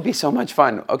fantasize, oh, it would be so much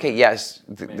fun. Okay, yes,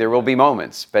 there will be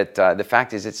moments. But the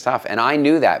fact is, it's tough. And I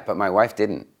knew that, but my wife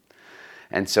didn't.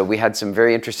 And so we had some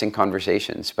very interesting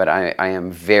conversations, but I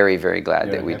am very, very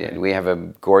glad that we did. We have a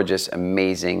gorgeous,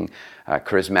 amazing,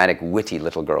 charismatic, witty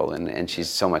little girl, and she's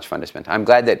so much fun to spend time. I'm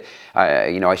glad that,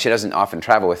 she doesn't often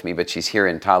travel with me, but she's here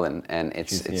in Tallinn, and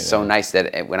it's so nice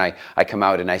that when I come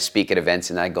out and I speak at events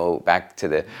and I go back to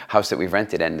the house that we've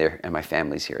rented and my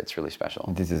family's here. It's really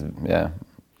special. This is,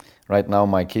 right now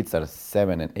my kids are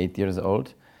 7 and 8 years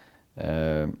old.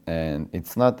 And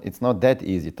it's not that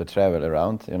easy to travel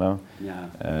around,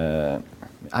 Yeah.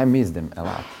 I miss them a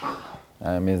lot.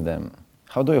 I miss them.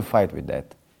 How do you fight with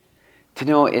that?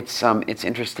 It's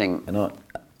interesting.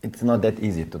 It's not that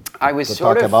easy to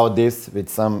talk about this with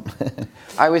some.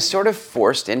 I was sort of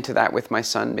forced into that with my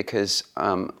son because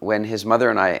when his mother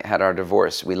and I had our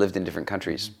divorce, we lived in different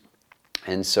countries,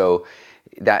 and so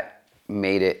that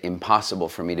made it impossible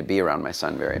for me to be around my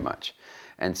son very much.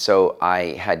 And so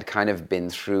I had kind of been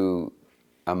through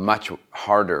a much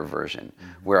harder version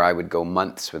where I would go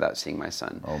months without seeing my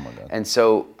son. Oh my God. And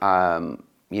so,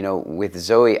 with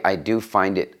Zoe, I do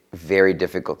find it very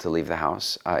difficult to leave the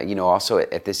house. Also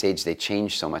at this age, they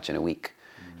change so much in a week.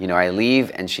 I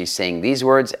leave and she's saying these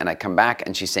words, and I come back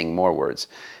and she's saying more words.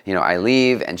 I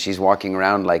leave and she's walking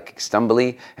around like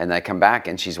stumbly, and I come back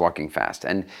and she's walking fast.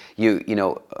 And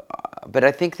but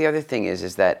I think the other thing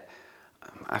is that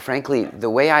frankly, the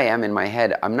way I am in my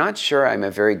head, I'm not sure I'm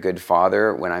a very good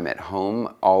father when I'm at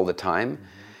home all the time.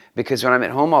 Because when I'm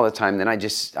at home all the time, then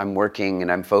I'm working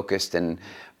and I'm focused.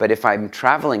 But if I'm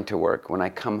traveling to work, when I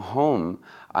come home,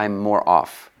 I'm more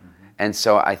off. And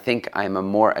so I think I'm a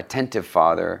more attentive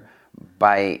father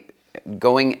by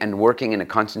going and working in a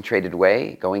concentrated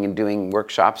way, going and doing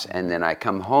workshops, and then I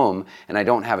come home and I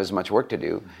don't have as much work to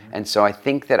do. And so I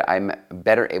think that I'm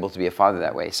better able to be a father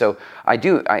that way. So I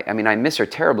miss her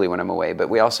terribly when I'm away, but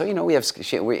we also,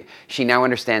 she now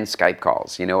understands Skype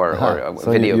calls, or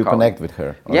so video calls. You connect with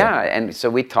her. Yeah, and so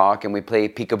we talk and we play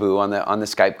peekaboo on the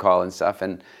Skype call and stuff.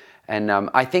 And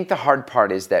I think the hard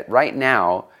part is that right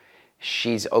now,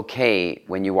 she's okay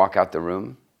when you walk out the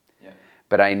room.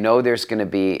 But I know there's going to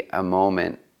be a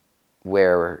moment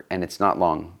where, and it's not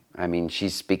long. I mean,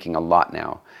 she's speaking a lot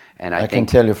now, and I can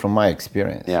tell you from my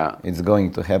experience. Yeah, it's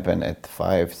going to happen at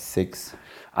 5, 6.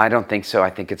 I don't think so. I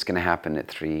think it's going to happen at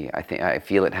 3. I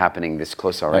feel it happening this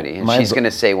close already. And she's going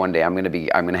to say one day, I'm going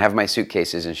to have my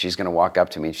suitcases, and she's going to walk up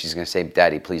to me and she's going to say,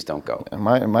 "Daddy, please don't go."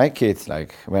 My kids,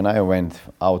 like when I went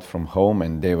out from home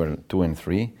and they were 2 and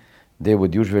 3, they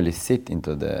would usually sit in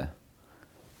the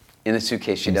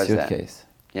suitcase. She does that.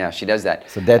 Yeah, she does that.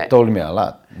 So that told me a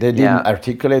lot. They didn't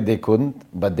articulate, they couldn't,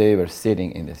 but they were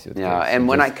sitting in the suitcase. Yeah, and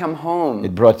when I come home,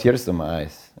 it brought tears to my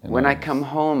eyes. When I come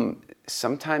home,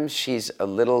 sometimes she's a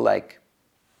little like,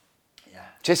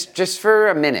 just for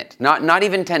a minute, not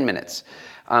even 10 minutes.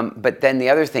 But then the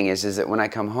other thing is that when I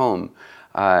come home,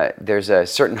 there's a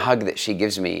certain hug that she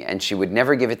gives me, and she would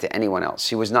never give it to anyone else.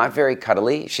 She was not very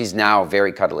cuddly. She's now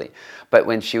very cuddly. But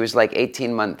when she was like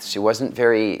 18 months, she wasn't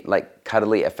very like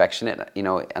cuddly, affectionate,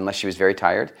 unless she was very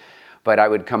tired. But I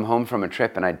would come home from a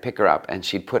trip and I'd pick her up and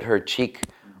she'd put her cheek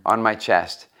on my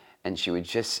chest, and she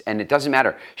would and it doesn't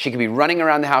matter. She could be running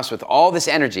around the house with all this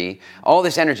energy,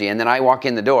 and then I walk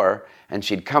in the door and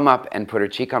she'd come up and put her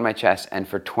cheek on my chest, and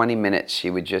for 20 minutes she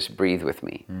would just breathe with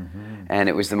me. And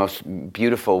it was the most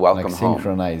beautiful welcome like home.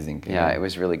 synchronizing. Yeah, it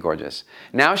was really gorgeous.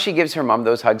 Now she gives her mom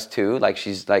those hugs too. Like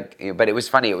she's like, but it was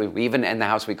funny. Even in the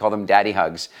house, we call them daddy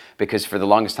hugs because for the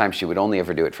longest time she would only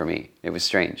ever do it for me. It was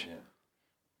strange.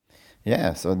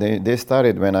 Yeah, so they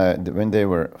started when they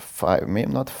were 5,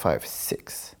 maybe not 5,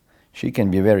 6. She can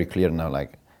be very clear now,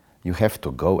 like, you have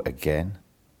to go again.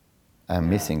 I'm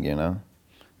missing, you know.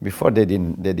 Before they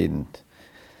didn't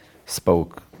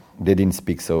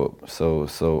speak so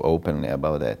openly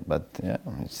about that. But yeah,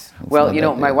 it's well, you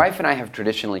know, my wife and I have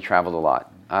traditionally traveled a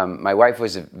lot. My wife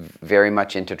was very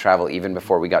much into travel even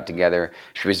before we got together.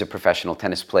 She was a professional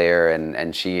tennis player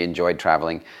and she enjoyed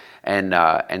traveling.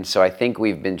 And so I think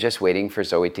we've been just waiting for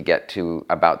Zoe to get to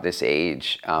about this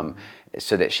age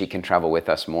so that she can travel with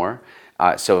us more.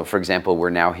 So, for example, we're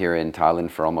now here in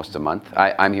Thailand for almost a month.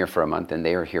 I'm here for a month, and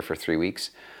they are here for 3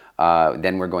 weeks.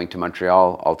 Then we're going to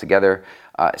Montreal all together.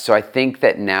 So I think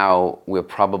that now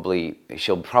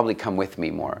she'll probably come with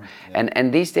me more. Yeah.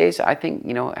 And these days, I think,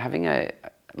 you know, having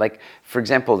for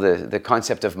example, the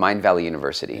concept of Mind Valley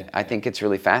University, I think it's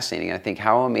really fascinating. I think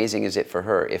how amazing is it for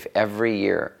her if every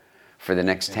year for the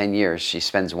next 10 years she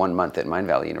spends 1 month at Mind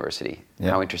Valley University.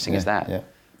 Yeah. How interesting is that? Yeah.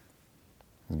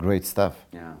 Great stuff.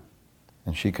 Yeah.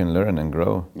 And she can learn and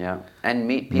grow. Yeah. And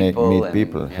meet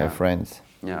people. Have friends.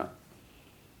 Yeah.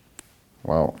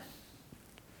 Wow.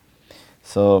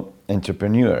 So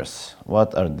entrepreneurs,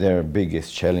 what are their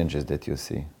biggest challenges that you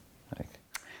see? Like,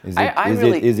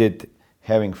 is it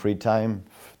having free time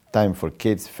for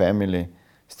kids, family,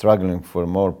 struggling for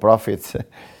more profits?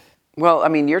 Well, I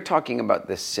mean, you're talking about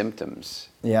the symptoms.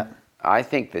 Yeah. I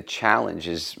think the challenge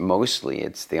is mostly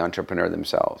it's the entrepreneur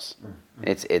themselves.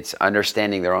 Mm-hmm. It's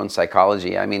understanding their own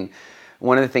psychology. I mean,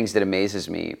 one of the things that amazes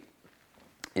me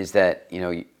is that, you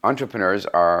know, entrepreneurs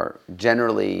are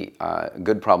generally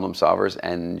good problem solvers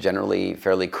and generally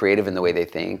fairly creative in the way they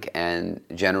think and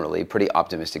generally pretty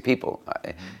optimistic people.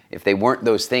 Mm-hmm. If they weren't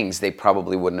those things, they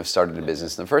probably wouldn't have started a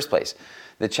business in the first place.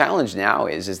 The challenge now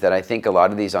is that I think a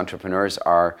lot of these entrepreneurs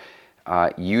are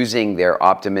using their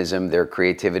optimism, their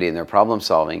creativity, and their problem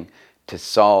solving to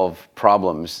solve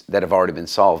problems that have already been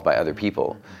solved by other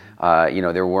people. You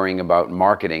know, they're worrying about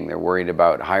marketing, they're worried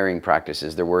about hiring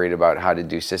practices, they're worried about how to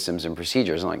do systems and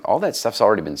procedures, and like all that stuff's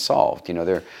already been solved. You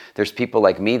know, there's people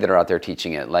like me that are out there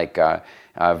teaching it, like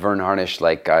Vern Harnish,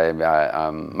 like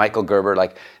Michael Gerber.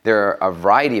 Like there are a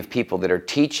variety of people that are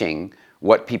teaching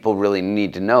what people really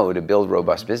need to know to build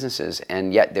robust businesses,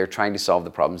 and yet they're trying to solve the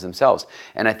problems themselves.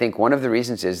 And I think one of the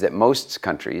reasons is that most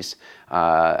countries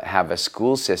have a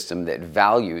school system that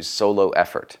values solo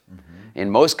effort. Mm-hmm. In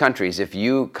most countries, if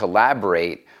you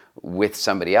collaborate with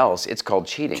somebody else, it's called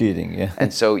cheating. Cheating, yeah.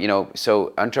 And so, you know,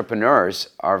 so entrepreneurs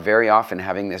are very often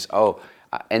having this,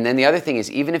 and then the other thing is,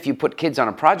 even if you put kids on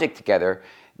a project together,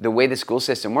 the way the school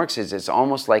system works is it's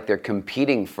almost like they're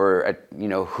competing for, you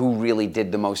know, who really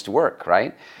did the most work,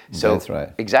 right? So, that's right.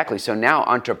 Exactly. So now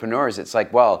entrepreneurs, it's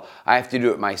like, well, I have to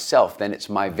do it myself, then it's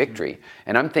my victory.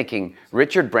 And I'm thinking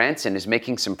Richard Branson is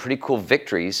making some pretty cool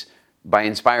victories by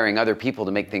inspiring other people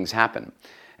to make things happen.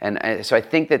 And so I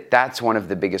think that that's one of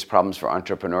the biggest problems for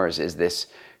entrepreneurs is this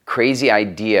crazy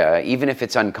idea, even if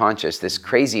it's unconscious, this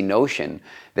crazy notion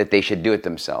that they should do it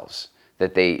themselves,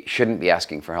 that they shouldn't be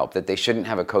asking for help, that they shouldn't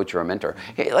have a coach or a mentor.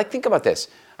 Hey, like, think about this.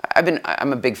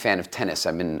 I'm a big fan of tennis.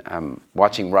 I've been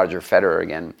watching Roger Federer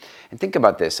again. And think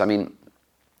about this. I mean,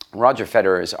 Roger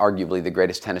Federer is arguably the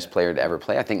greatest tennis player to ever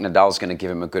play. I think Nadal's going to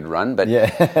give him a good run. But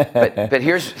but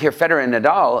here Federer and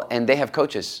Nadal, and they have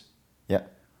coaches. Yeah,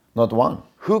 not one.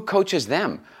 Who coaches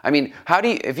them? I mean,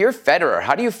 if you're Federer,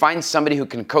 how do you find somebody who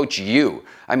can coach you?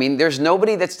 I mean, there's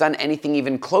nobody that's done anything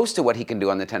even close to what he can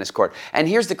do on the tennis court. And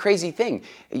here's the crazy thing.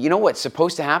 You know what's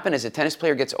supposed to happen as a tennis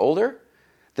player gets older?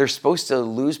 They're supposed to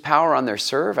lose power on their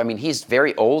serve. I mean, he's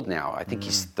very old now. I think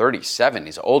he's 37.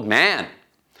 He's an old man.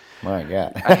 My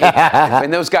God.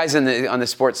 When those guys on the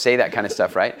sports say that kind of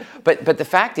stuff, right? But the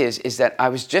fact is that I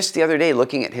was just the other day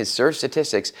looking at his serve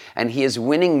statistics, and he is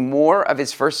winning more of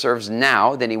his first serves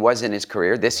now than he was in his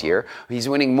career this year. He's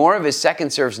winning more of his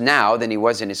second serves now than he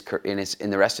was in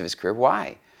the rest of his career.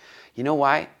 Why? You know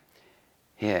why?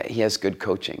 He has good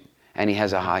coaching, and he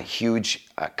has a huge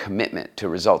commitment to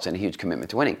results and a huge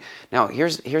commitment to winning. Now,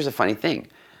 here's a funny thing.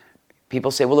 People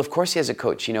say, well, of course he has a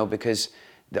coach, you know, because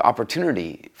the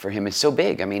opportunity for him is so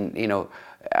big. I mean, you know,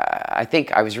 I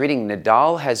think I was reading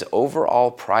Nadal has overall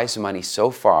prize money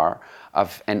so far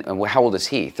and how old is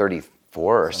he?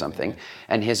 34 or something.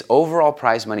 And his overall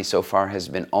prize money so far has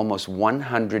been almost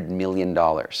 $100 million.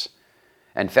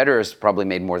 And Federer's probably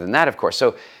made more than that, of course.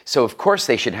 So of course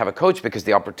they should have a coach because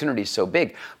the opportunity is so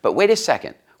big. But wait a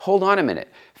second. Hold on a minute.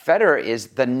 Federer is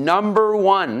the number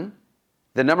one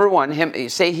The number one,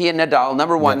 say he and Nadal,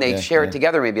 number one, they share it yeah.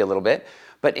 together maybe a little bit.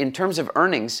 But in terms of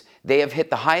earnings, they have hit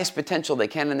the highest potential they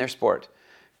can in their sport.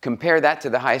 Compare that to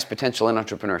the highest potential in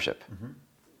entrepreneurship. Mm-hmm.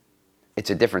 It's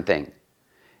a different thing.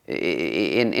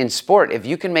 In sport, if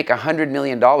you can make $100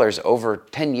 million over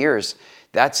 10 years,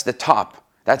 that's the top.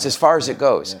 That's as far as it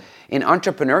goes. Yeah. In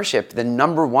entrepreneurship, the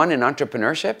number one in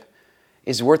entrepreneurship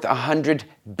is worth $100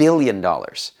 billion.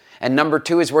 And number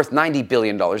two is worth $90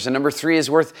 billion. And number three is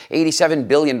worth $87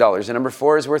 billion. And number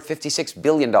four is worth $56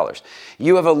 billion.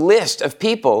 You have a list of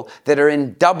people that are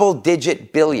in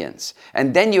double-digit billions.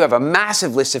 And then you have a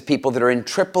massive list of people that are in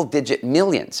triple-digit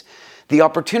millions. The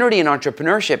opportunity in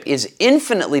entrepreneurship is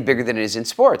infinitely bigger than it is in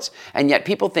sports. And yet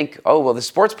people think, oh, well, the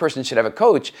sports person should have a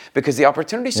coach because the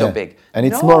opportunity is so big. And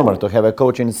it's normal to have a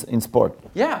coach in sport.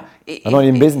 Yeah. And not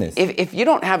in business. If you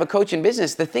don't have a coach in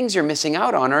business, the things you're missing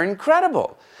out on are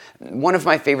incredible. One of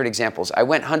my favorite examples, I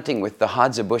went hunting with the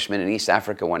Hadza Bushmen in East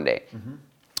Africa one day. Mm-hmm.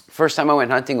 First time I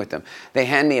went hunting with them, they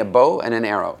hand me a bow and an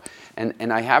arrow.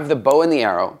 And I have the bow and the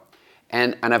arrow,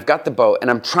 and I've got the bow,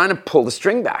 and I'm trying to pull the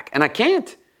string back, and I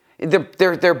can't.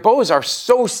 Their bows are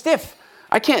so stiff.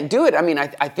 I can't do it. I mean,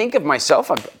 I think of myself,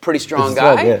 I'm a pretty strong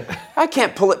guy. Yeah. I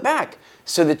can't pull it back.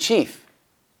 So the chief,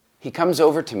 he comes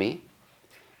over to me,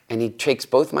 and he takes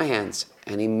both my hands,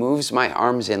 and he moves my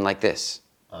arms in like this.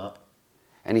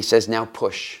 And he says, now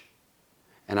push.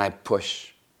 And I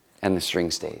push, and the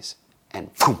string stays.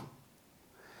 And boom.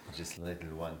 Just little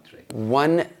one trick.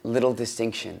 One little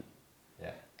distinction.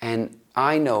 Yeah. And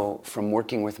I know from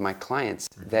working with my clients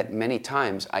that many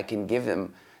times I can give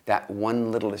them that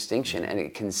one little distinction, and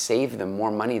it can save them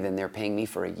more money than they're paying me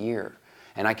for a year.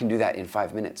 And I can do that in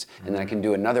 5 minutes. And then I can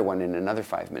do another one in another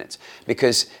 5 minutes.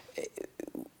 Because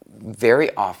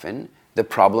very often, the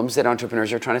problems that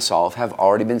entrepreneurs are trying to solve have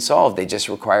already been solved. They just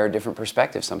require a different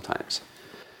perspective sometimes.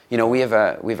 You know, we have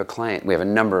a client. We have a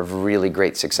number of really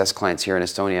great success clients here in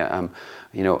Estonia.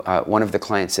 One of the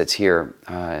clients that's here,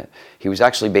 he was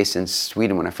actually based in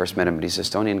Sweden when I first met him, but he's an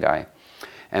Estonian guy.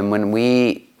 And when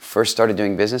we first started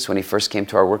doing business, when he first came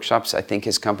to our workshops, I think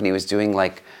his company was doing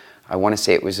like, I want to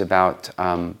say it was about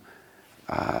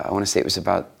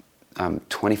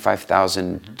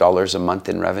 $25,000 a month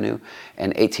in revenue,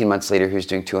 and 18 months later he was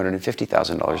doing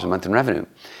 $250,000 a month in revenue,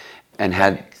 and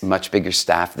had much bigger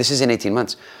staff. This is in 18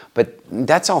 months, but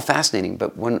that's all fascinating.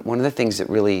 But one of the things that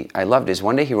really I loved is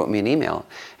one day he wrote me an email,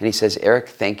 and he says, Eric,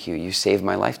 thank you. You saved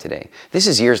my life today. This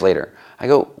is years later. I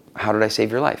go, how did I save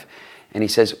your life? And he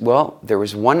says, well, there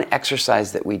was one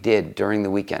exercise that we did during the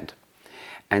weekend,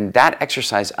 and that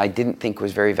exercise I didn't think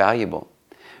was very valuable.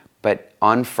 But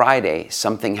on Friday,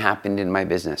 something happened in my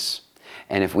business.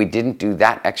 And if we didn't do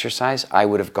that exercise, I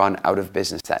would have gone out of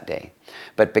business that day.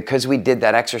 But because we did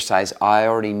that exercise, I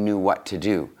already knew what to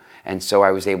do. And so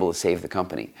I was able to save the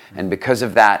company. And because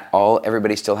of that,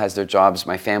 everybody still has their jobs.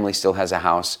 My family still has a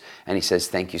house. And he says,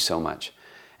 thank you so much.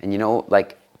 And you know,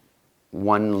 like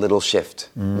one little shift.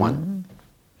 One.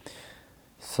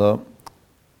 So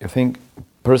I think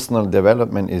personal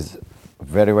development is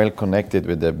very well connected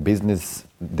with the business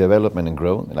development and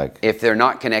growth. Like, if they're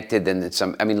not connected, then it's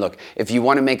look, if you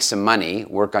want to make some money,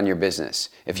 work on your business.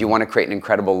 If you want to create an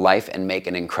incredible life and make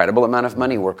an incredible amount of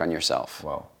money, work on yourself.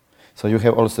 Wow. So you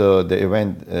have also the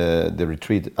event, the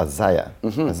retreat, Azaya.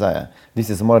 Mm-hmm. Azaya. This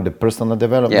is more the personal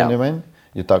development event.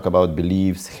 You talk about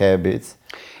beliefs, habits.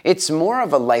 It's more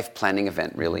of a life planning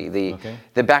event, really.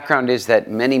 The background is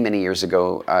that many, many years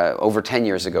ago, over 10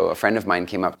 years ago, a friend of mine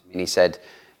came up to me and he said,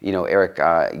 you know, Eric,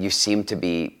 you seem to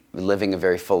be living a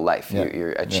very full life. Yeah.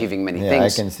 You're achieving many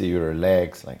things. I can see your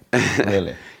legs, like,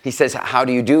 really. He says, how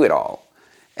do you do it all?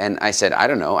 And I said, I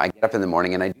don't know. I get up in the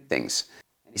morning and I do things.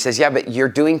 He says, yeah, but you're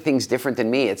doing things different than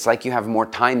me. It's like you have more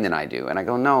time than I do. And I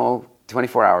go, no,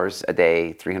 24 hours a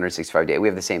day, 365 days, we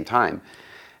have the same time.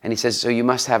 And he says, so you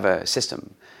must have a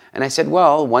system. And I said,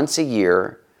 well, once a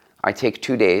year, I take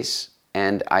 2 days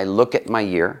and I look at my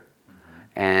year.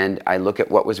 And I look at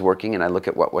what was working and I look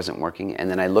at what wasn't working. And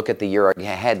then I look at the year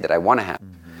ahead that I want to have.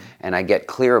 And I get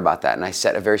clear about that. And I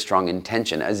set a very strong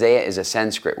intention. Azaya is a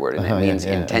Sanskrit word and it means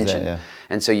intention. Azaya.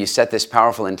 And so you set this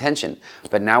powerful intention.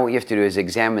 But now what you have to do is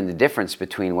examine the difference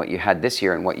between what you had this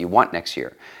year and what you want next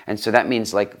year. And so that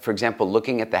means, like, for example,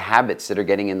 looking at the habits that are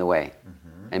getting in the way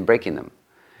and breaking them.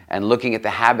 And looking at the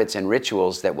habits and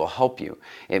rituals that will help you.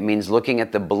 It means looking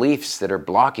at the beliefs that are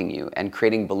blocking you and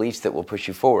creating beliefs that will push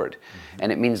you forward.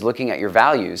 And it means looking at your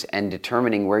values and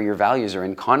determining where your values are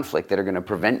in conflict that are going to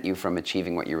prevent you from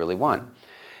achieving what you really want.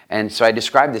 And so I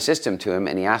described the system to him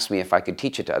and he asked me if I could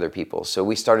teach it to other people. So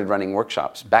we started running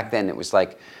workshops. Back then it was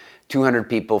like 200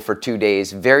 people for 2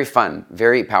 days, very fun,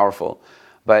 very powerful.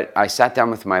 But I sat down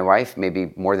with my wife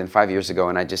maybe more than 5 years ago,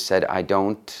 and I just said, I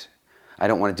don't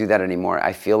want to do that anymore.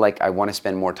 I feel like I want to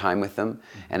spend more time with them,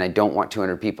 and I don't want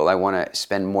 200 people. I want to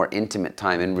spend more intimate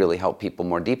time and really help people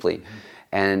more deeply.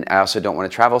 And I also don't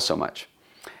want to travel so much.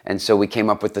 And so we came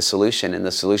up with the solution, and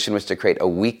the solution was to create a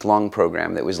week-long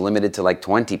program that was limited to like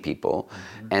 20 people,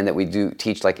 and that we do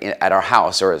teach like at our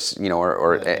house or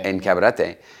in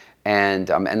Cabarete. And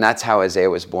that's how Isaiah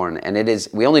was born. And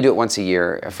we only do it once a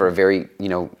year for a very,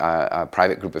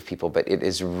 private group of people, but it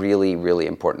is really, really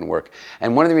important work.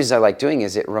 And one of the reasons I like doing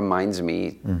is it reminds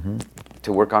me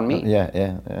to work on me.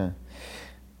 Yeah.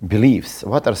 Beliefs.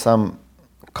 What are some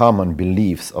common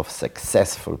beliefs of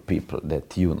successful people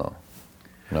that you know?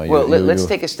 Let's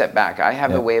take a step back. I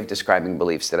have a way of describing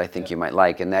beliefs that I think you might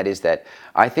like, and that is that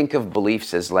I think of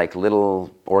beliefs as like little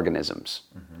organisms.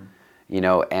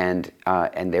 And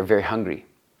they're very hungry,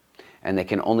 and they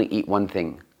can only eat one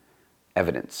thing,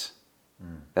 evidence.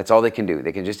 That's all they can do.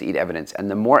 They can just eat evidence.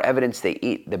 And the more evidence they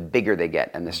eat, the bigger they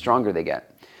get and the stronger they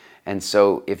get. And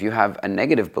so if you have a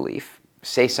negative belief,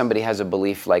 say somebody has a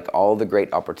belief like all the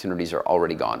great opportunities are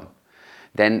already gone,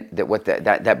 then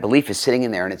that belief is sitting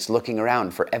in there and it's looking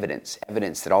around for evidence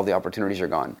that all the opportunities are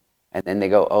gone. And then they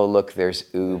go, oh, look, there's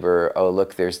Uber. Oh,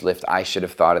 look, there's Lyft. I should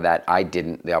have thought of that. I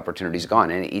didn't. The opportunity's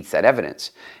gone. And it eats that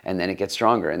evidence. And then it gets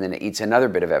stronger. And then it eats another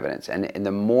bit of evidence. And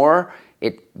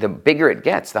the bigger it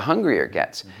gets, the hungrier it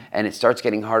gets. And it starts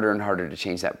getting harder and harder to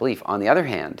change that belief. On the other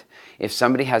hand, if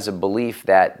somebody has a belief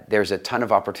that there's a ton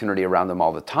of opportunity around them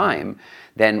all the time,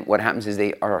 then what happens is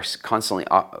they are constantly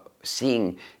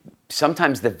seeing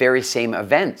sometimes the very same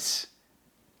events,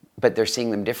 but they're seeing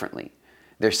them differently.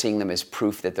 They're seeing them as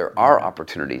proof that there are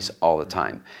opportunities all the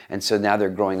time. And so now they're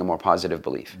growing a more positive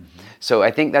belief. So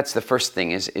I think that's the first thing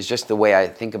is just the way I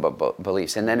think about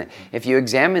beliefs. And then if you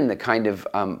examine the kind of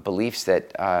beliefs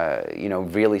that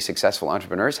really successful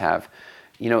entrepreneurs have,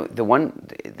 the one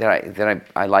that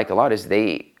I like a lot is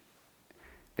they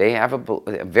have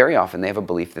very often they have a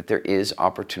belief that there is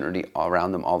opportunity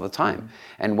around them all the time.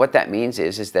 And what that means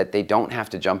is that they don't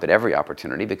have to jump at every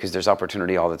opportunity because there's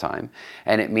opportunity all the time.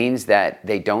 And it means that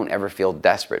they don't ever feel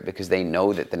desperate because they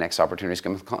know that the next opportunity is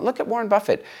going to come. Look at Warren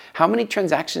Buffett. How many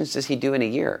transactions does he do in a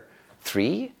year?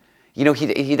 3?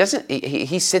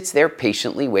 He sits there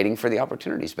patiently waiting for the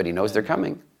opportunities, but he knows they're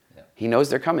coming. He knows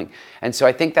they're coming. And so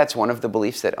I think that's one of the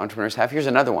beliefs that entrepreneurs have. Here's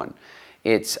another one.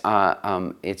 It's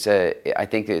a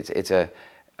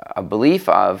belief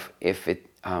of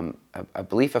a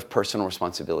belief of personal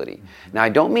responsibility. Now I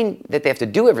don't mean that they have to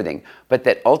do everything, but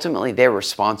that ultimately they're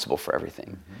responsible for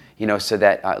everything. So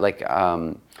that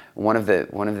one of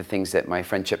the things that my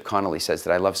friend Chip Connolly says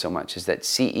that I love so much is that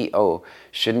CEO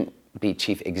shouldn't be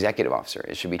Chief Executive Officer.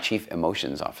 It should be Chief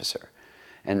Emotions Officer.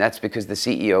 And that's because the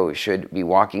CEO should be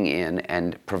walking in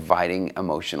and providing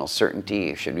emotional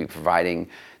certainty, should be providing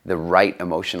the right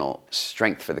emotional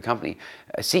strength for the company.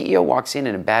 A CEO walks in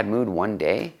a bad mood one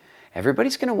day,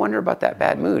 everybody's going to wonder about that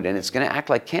bad mood, and it's going to act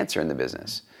like cancer in the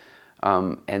business.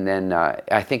 And then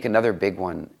I think another big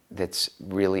one that's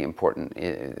really important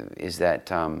is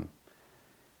that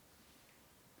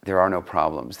there are no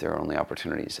problems, there are only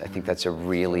opportunities. I think that's a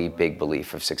really big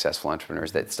belief of successful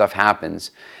entrepreneurs, that stuff happens,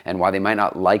 and while they might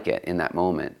not like it in that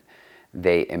moment,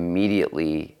 they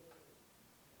immediately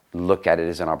look at it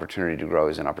as an opportunity to grow,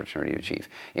 as an opportunity to achieve.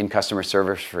 In customer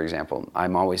service, for example,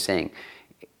 I'm always saying,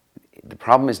 the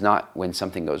problem is not when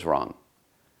something goes wrong.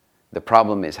 The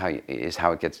problem is how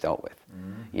it gets dealt with.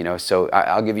 So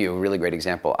I'll give you a really great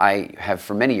example.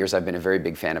 For many years, I've been a very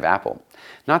big fan of Apple.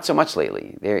 Not so much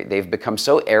lately. They've become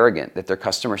so arrogant that their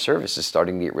customer service is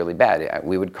starting to get really bad.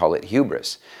 We would call it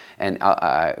hubris. And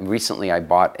recently, I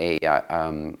bought a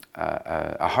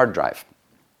hard drive,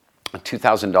 a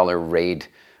 $2,000 RAID,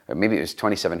 or maybe it was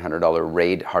 $2,700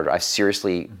 RAID hard drive, a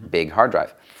seriously big hard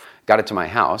drive. Got it to my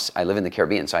house. I live in the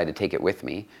Caribbean, so I had to take it with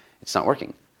me. It's not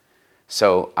working.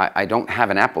 So I don't have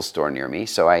an Apple store near me,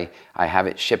 so I have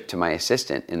it shipped to my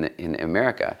assistant in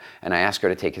America, and I ask her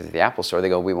to take it to the Apple store. They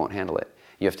go, we won't handle it.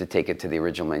 You have to take it to the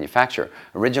original manufacturer.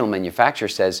 Original manufacturer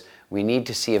says, we need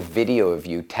to see a video of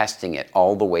you testing it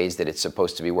all the ways that it's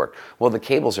supposed to be worked. Well, the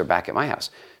cables are back at my house.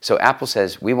 So Apple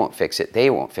says, we won't fix it, they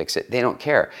won't fix it, they don't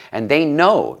care. And they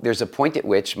know there's a point at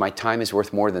which my time is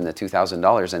worth more than the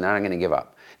 $2,000 and then I'm gonna give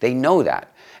up. They know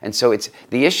that. And so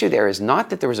the issue there is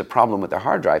not that there was a problem with the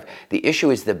hard drive, the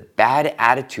issue is the bad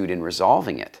attitude in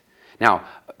resolving it. Now,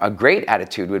 a great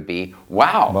attitude would be,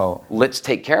 wow, let's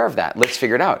take care of that. Let's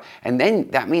figure it out. And then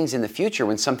that means in the future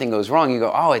when something goes wrong, you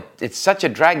go, oh, it's such a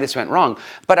drag this went wrong,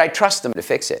 but I trust them to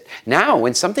fix it. Now,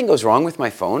 when something goes wrong with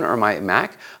my phone or my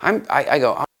Mac, I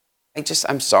go, oh,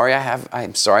 I'm sorry I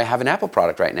have an Apple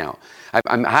product right now.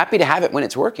 I'm happy to have it when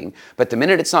it's working, but the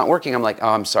minute it's not working, I'm like, oh,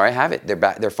 I'm sorry I have it.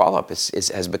 Their follow-up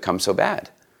has become so bad.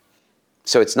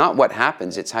 So it's not what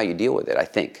happens, it's how you deal with it, I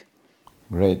think.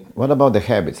 Great. What about the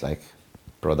habits, like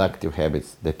productive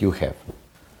habits that you have?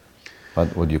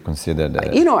 What would you consider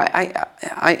that? You know,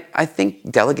 I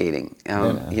think delegating.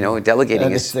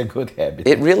 Delegating is a good habit.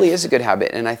 It really is a good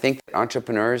habit, and I think that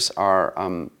entrepreneurs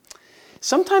are.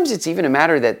 Sometimes it's even a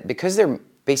matter that because they're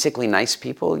basically nice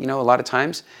people, you know, a lot of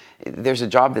times there's a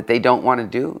job that they don't want to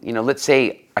do. You know, let's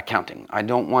say accounting. I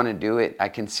don't want to do it. I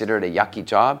consider it a yucky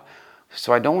job,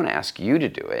 so I don't want to ask you to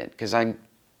do it because I'm,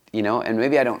 you know, and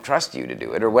maybe I don't trust you to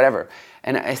do it or whatever.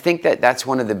 And I think that that's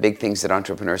one of the big things that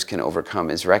entrepreneurs can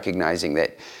overcome is recognizing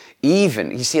that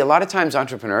even, you see, a lot of times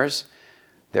entrepreneurs,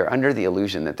 they're under the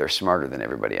illusion that they're smarter than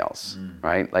everybody else,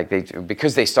 right? Like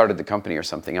because they started the company or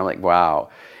something. I'm like, wow,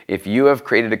 if you have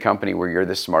created a company where you're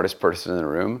the smartest person in the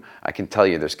room, I can tell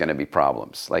you there's going to be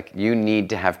problems. Like you need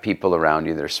to have people around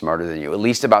you that are smarter than you, at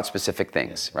least about specific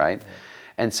things, right? Yeah.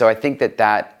 And so I think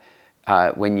that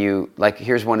when you, like,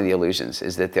 here's one of the illusions,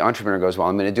 is that the entrepreneur goes, well,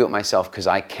 I'm going to do it myself because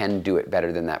I can do it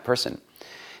better than that person.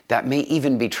 That may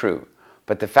even be true.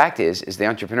 But the fact is the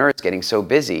entrepreneur is getting so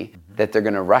busy that they're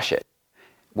going to rush it.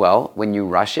 Well, when you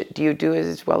rush it, do you do it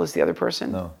as well as the other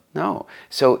person? No.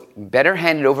 So better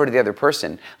hand it over to the other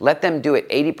person. Let them do it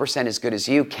 80% as good as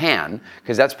you can,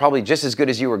 because that's probably just as good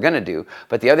as you were going to do.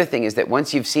 But the other thing is that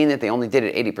once you've seen that they only did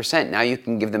it 80%, now you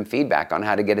can give them feedback on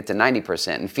how to get it to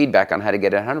 90% and feedback on how to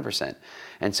get it 100%.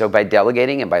 And so by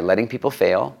delegating and by letting people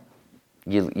fail,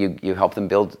 you help them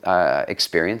build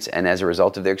experience. And as a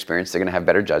result of their experience, they're going to have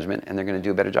better judgment and they're going to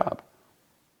do a better job.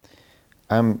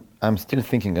 I'm still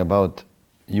thinking about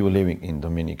you living in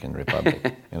Dominican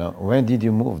Republic. You know, when did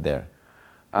you move there?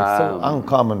 It's so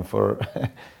uncommon for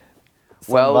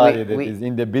somebody that is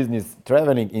in the business,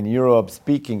 traveling in Europe,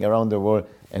 speaking around the world,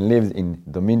 and lives in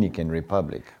Dominican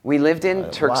Republic. We lived in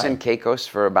Turks and Caicos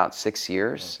for about 6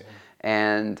 years,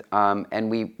 and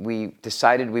we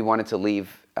decided we wanted to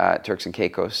leave Turks and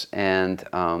Caicos. And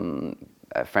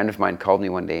a friend of mine called me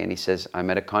one day, and he says, "I'm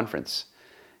at a conference."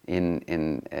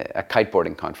 In a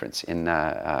kiteboarding conference in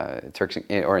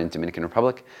in Dominican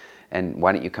Republic, and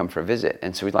why don't you come for a visit?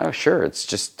 And so we're like, oh sure, it's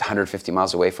just 150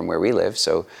 miles away from where we live,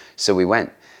 so we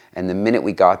went. And the minute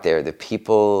we got there, the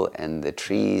people and the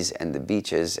trees and the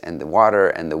beaches and the water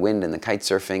and the wind and the kite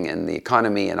surfing and the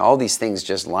economy and all these things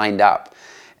just lined up.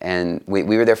 And we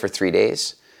were there for 3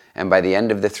 days. And by the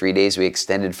end of the 3 days, we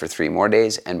extended for 3 more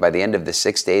days. And by the end of the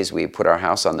 6 days, we put our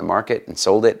house on the market and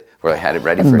sold it, where I had it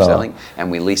ready for selling.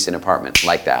 And we leased an apartment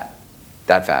like that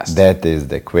fast. That is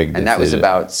the quick decision. And that was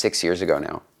about 6 years ago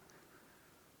now.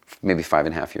 Maybe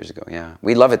 5.5 years ago, yeah.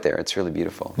 We love it there. It's really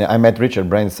beautiful. Yeah, I met Richard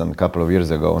Branson a couple of years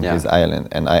ago on his island.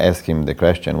 And I asked him the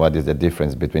question, what is the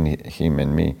difference between him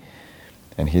and me?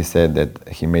 And he said that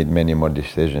he made many more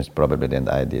decisions probably than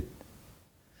I did.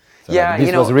 So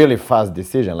this was really fast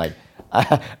decision. Like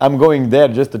I'm going there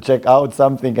just to check out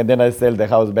something, and then I sell the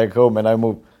house back home and I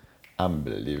move.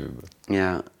 Unbelievable.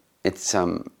 Yeah, it's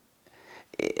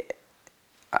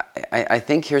I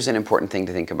think here's an important thing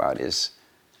to think about is,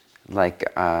 like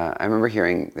I remember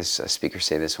hearing this speaker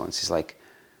say this once. He's like,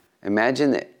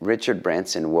 imagine that Richard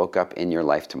Branson woke up in your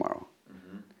life tomorrow.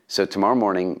 So tomorrow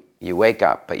morning you wake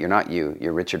up, but you're not you.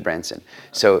 You're Richard Branson.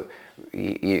 So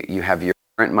you have your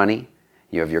current money.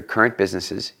 You have your current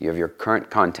businesses, you have your current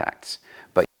contacts,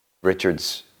 but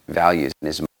Richard's values and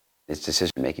his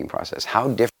decision-making process. How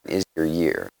different is your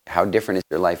year? How different is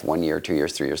your life 1 year, 2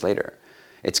 years, 3 years later?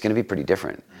 It's going to be pretty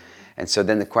different. And so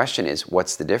then the question is,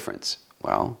 what's the difference?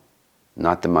 Well,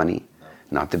 not the money,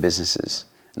 not the businesses,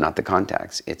 not the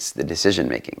contacts. It's the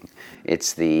decision-making.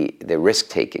 It's the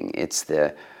risk-taking. It's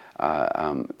the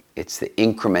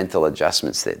incremental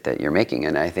adjustments that you're making.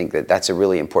 And I think that that's a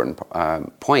really important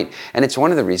point. And it's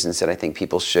one of the reasons that I think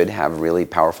people should have really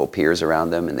powerful peers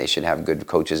around them, and they should have good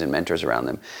coaches and mentors around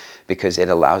them, because it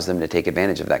allows them to take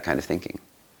advantage of that kind of thinking.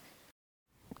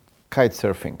 Kite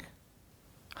surfing.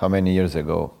 How many years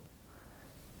ago?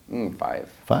 5.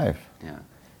 5? Yeah.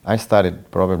 I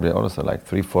started probably also like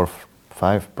 3, 4,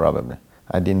 5 probably.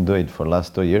 I didn't do it for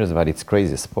last 2 years, but it's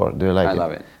crazy sport. Do you like it? I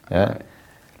love it. Yeah? I love it.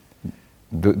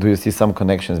 Do you see some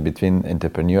connections between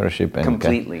entrepreneurship and...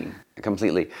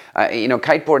 Completely. You know,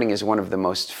 kiteboarding is one of the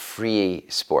most free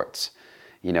sports.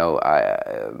 You know,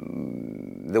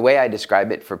 the way I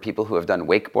describe it for people who have done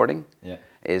wakeboarding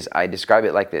is I describe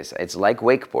it like this. It's like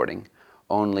wakeboarding,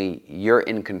 only you're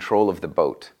in control of the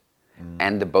boat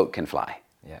and the boat can fly.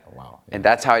 Yeah, wow. And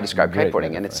that's how I describe Great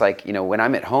kiteboarding. And metaphor. it's like, when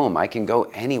I'm at home, I can go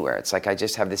anywhere. It's like I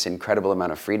just have this incredible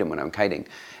amount of freedom when I'm kiting.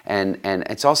 And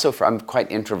it's also I'm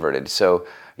quite introverted. So,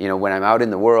 when I'm out in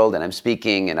the world and I'm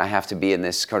speaking and I have to be in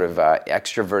this sort of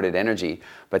extroverted energy,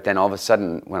 but then all of a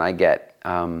sudden when I get,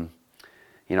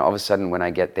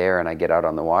 there and I get out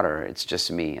on the water, it's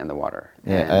just me and the water.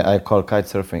 Yeah, I call kite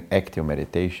surfing active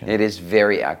meditation. It is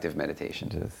very active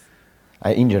meditation.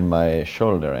 I injured my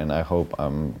shoulder, and I hope I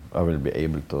will be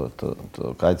able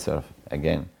to kite surf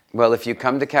again. Well, if you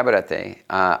come to Cabarete,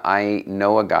 I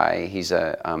know a guy.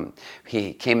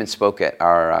 He came and spoke at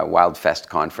our Wild Fest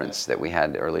conference that we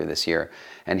had earlier this year,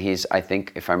 and I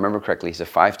think, if I remember correctly, he's a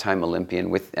 5-time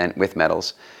Olympian with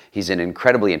medals. He's an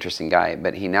incredibly interesting guy,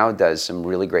 but he now does some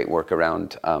really great work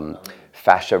around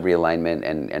fascia realignment,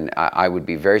 and I would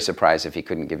be very surprised if he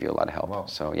couldn't give you a lot of help. Wow.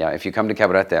 So yeah, if you come to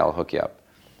Cabarete, I'll hook you up.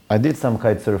 I did some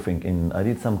kite surfing in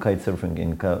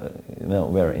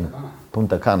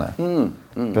Punta Cana.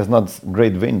 It was not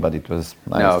great wind, but it was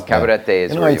nice. No, Cabarete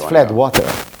is where it's you flat want to go.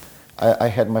 water. I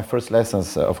had my first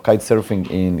lessons of kite surfing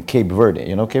in Cape Verde.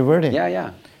 You know Cape Verde?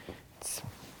 Yeah. It's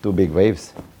 2 big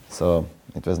waves, so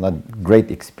it was not great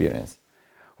experience.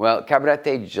 Well,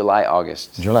 Cabarete, July,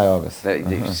 August.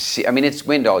 It's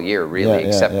wind all year, really,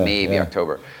 except maybe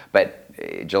October. But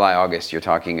July, August, you're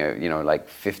talking, like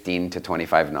 15 to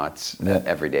 25 knots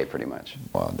every day, pretty much.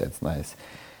 Wow, that's nice.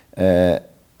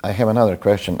 I have another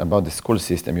question about the school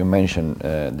system. You mentioned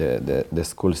the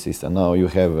school system. Now you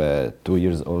have a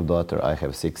 2-year-old daughter. I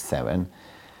have 6, 7.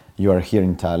 You are here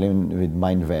in Tallinn with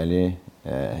Mind Valley.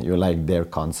 You like their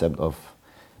concept of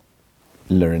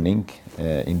learning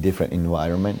in different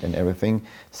environment and everything.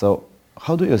 So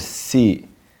how do you see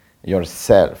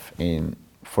yourself in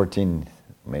 14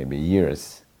 maybe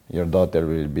years? Your daughter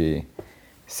will be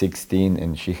 16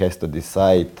 and she has to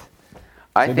decide.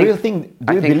 Do you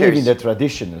believe in the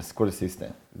traditional school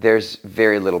system? There's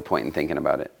very little point in thinking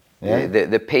about it. Yeah?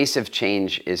 The pace of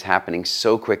change is happening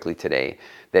so quickly today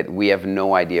that we have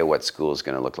no idea what school is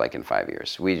going to look like in 5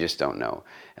 years. We just don't know.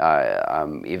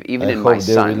 Even in my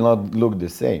son, they will not look the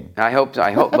same. I hope.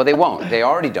 Well, they won't. They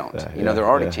already don't. They're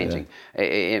already changing.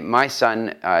 My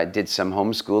son did some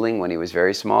homeschooling when he was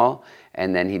very small,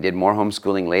 and then he did more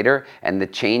homeschooling later. And the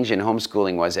change in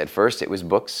homeschooling was, at first it was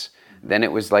books, then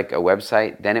it was like a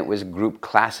website, then it was group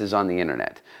classes on the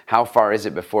internet. How far is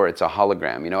it before it's a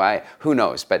hologram? Who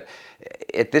knows? But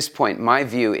at this point, my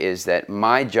view is that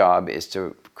my job is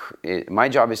to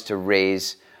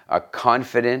raise a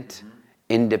confident,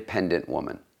 independent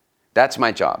woman. That's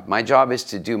my job. My job is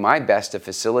to do my best to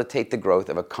facilitate the growth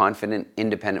of a confident,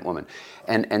 independent woman.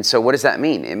 And so what does that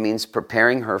mean? It means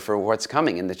preparing her for what's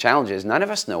coming. And the challenge is none of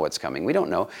us know what's coming. We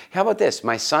don't know. How about this?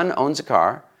 My son owns a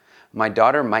car. My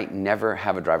daughter might never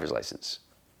have a driver's license.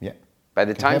 Yeah. By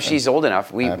the time she's old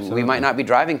enough, we might not be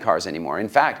driving cars anymore. In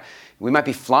fact, we might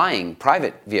be flying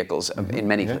private vehicles in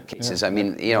many cases.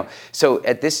 So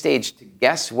at this stage, to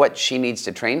guess what she needs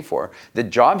to train for, the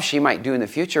job she might do in the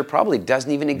future probably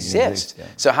doesn't even exist.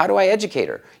 So how do I educate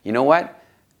her? You know what?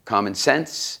 Common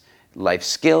sense, life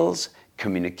skills,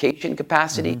 communication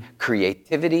capacity,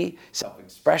 creativity,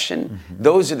 self-expression.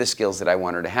 Those are the skills that I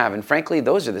want her to have. And frankly,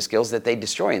 those are the skills that they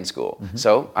destroy in school.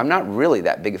 So I'm not really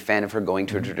that big a fan of her going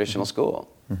to a traditional school.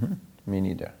 Me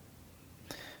neither.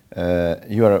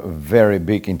 You are very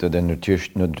big into the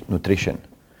nutrition.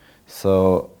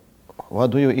 So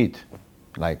what do you eat?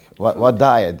 Like what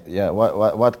diet? Yeah,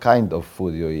 what kind of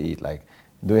food do you eat? Like,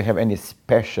 do you have any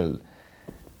special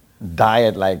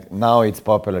diet? Like now it's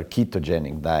popular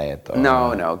ketogenic diet. Or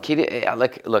No.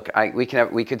 Keto. Look.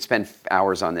 We could spend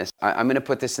hours on this. I'm going to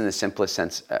put this in the simplest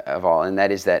sense of all, and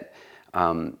that is that.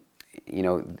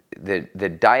 The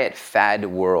diet fad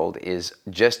world is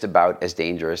just about as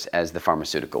dangerous as the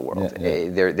pharmaceutical world.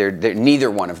 They're neither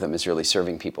one of them is really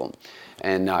serving people.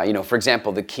 And for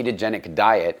example, the ketogenic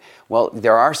diet, well,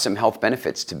 there are some health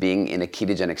benefits to being in a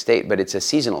ketogenic state, but it's a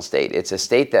seasonal state. It's a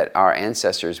state that our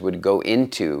ancestors would go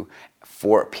into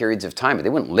for periods of time, but they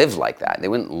wouldn't live like that. They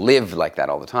wouldn't live like that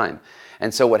all the time.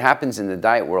 And so what happens in the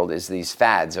diet world is these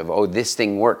fads of, this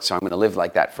thing works, so I'm going to live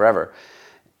like that forever.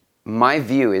 My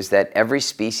view is that every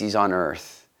species on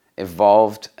Earth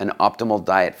evolved an optimal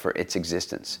diet for its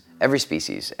existence. Every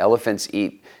species. Elephants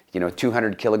eat,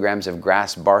 200 kilograms of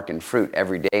grass, bark, and fruit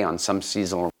every day on some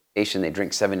seasonal rotation. They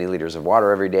drink 70 liters of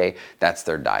water every day. That's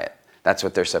their diet. That's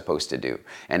what they're supposed to do.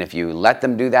 And if you let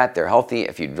them do that, they're healthy.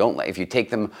 If you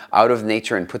take them out of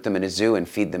nature and put them in a zoo and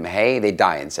feed them hay, they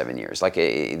die in 7 years.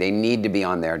 They need to be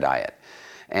on their diet.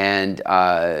 And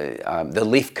the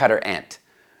leafcutter ant.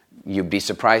 You'd be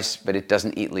surprised, but it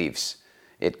doesn't eat leaves.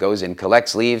 It goes and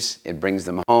collects leaves, it brings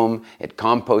them home, it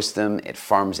composts them, it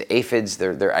farms aphids.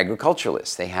 They're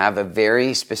agriculturalists. They have a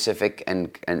very specific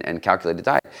and calculated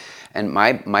diet. And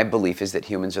my belief is that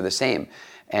humans are the same.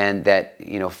 And that,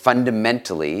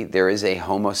 fundamentally, there is a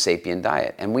Homo sapien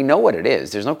diet. And we know what it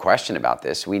is. There's no question about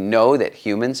this. We know that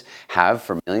humans have,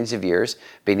 for millions of years,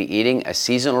 been eating a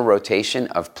seasonal rotation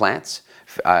of plants,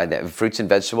 fruits and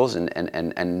vegetables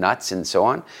and nuts and so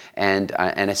on, and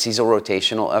a seasonal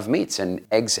rotational of meats and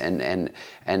eggs and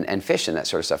fish and that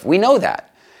sort of stuff. We know that.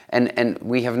 And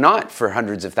we have not, for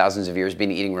hundreds of thousands of years, been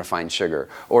eating refined sugar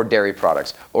or dairy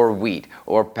products or wheat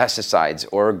or pesticides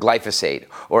or glyphosate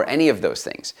or any of those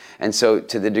things. And so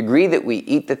to the degree that we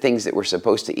eat the things that we're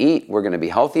supposed to eat, we're going to be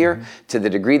healthier. Mm-hmm. To the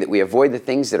degree that we avoid the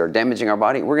things that are damaging our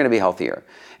body, we're going to be healthier.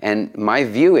 And my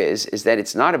view is that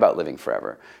it's not about living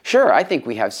forever. Sure, I think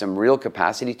we have some real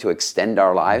capacity to extend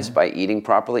our lives by eating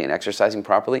properly and exercising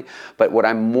properly. But what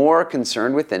I'm more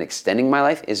concerned with than extending my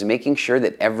life is making sure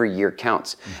that every year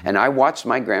counts. Mm-hmm. And I watched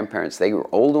my grandparents. They were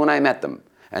old when I met them,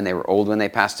 and they were old when they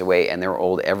passed away, and they were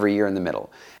old every year in the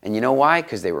middle. And you know why?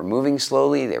 Because they were moving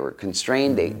slowly, they were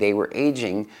constrained, they were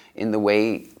aging in the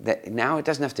way that now it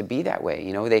doesn't have to be that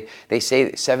way. They say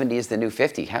that 70 is the new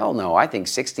 50. Hell no, I think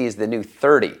 60 is the new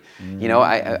 30.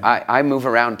 Mm-hmm. I move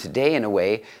around today in a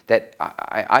way that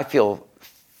I feel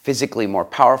physically more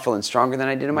powerful and stronger than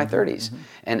I did in my 30s.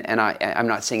 Mm-hmm. And I'm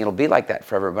not saying it'll be like that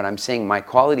forever, but I'm saying my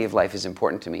quality of life is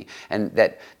important to me. And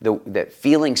that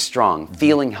feeling strong,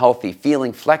 feeling healthy,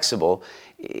 feeling flexible,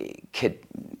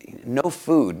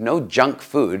 no junk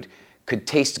food could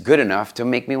taste good enough to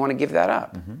make me want to give that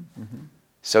up. Mm-hmm. Mm-hmm.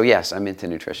 So yes, I'm into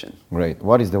nutrition. Great.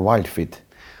 What is the WildFit?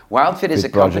 WildFit is a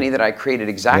company that I created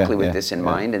exactly with this in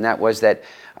mind, and that was that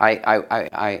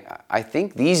I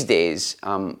think these days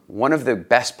one of the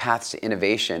best paths to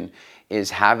innovation is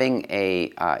having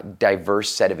a diverse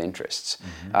set of interests.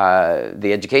 Mm-hmm.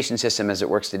 The education system as it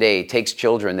works today takes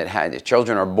children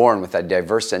children are born with a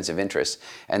diverse sense of interests,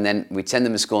 and then we send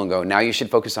them to school and go, now you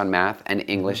should focus on math and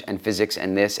English and physics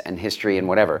and this and history and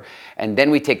whatever. And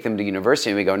then we take them to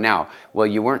university and we go, now, well,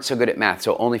 you weren't so good at math,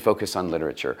 so only focus on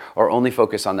literature, or only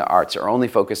focus on the arts, or only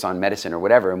focus on medicine or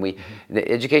whatever. And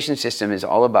the education system is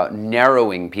all about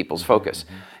narrowing people's focus.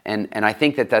 And I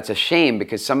think that that's a shame,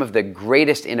 because some of the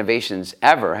greatest innovations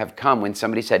ever have come when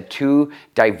somebody's had two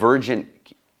divergent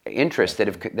interests that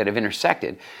have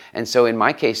intersected. And so in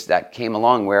my case, that came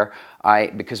along where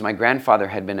because my grandfather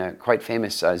had been a quite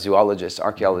famous zoologist,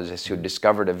 archaeologist, who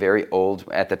discovered a very old,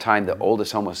 at the time, the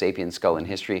oldest Homo sapien skull in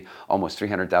history, almost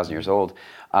 300,000 years old.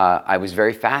 I was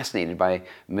very fascinated by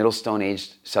Middle Stone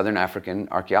Age Southern African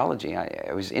archaeology.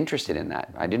 I was interested in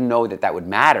that. I didn't know that would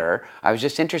matter. I was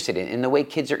just interested in the way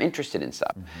kids are interested in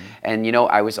stuff. Mm-hmm. And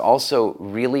I was also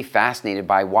really fascinated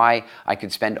by why I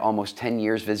could spend almost 10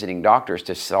 years visiting doctors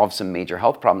to solve some major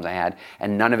health problems I had,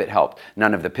 and none of it helped.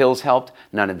 None of the pills helped,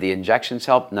 none of the injections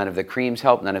helped, none of the creams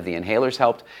helped, none of the inhalers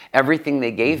helped. Everything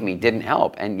they gave me didn't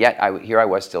help, and yet here I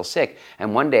was still sick.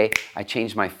 And one day I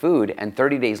changed my food, and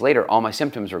 30 days later all my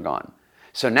symptoms were gone.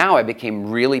 So now I became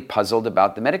really puzzled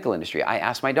about the medical industry. I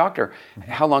asked my doctor,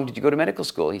 how long did you go to medical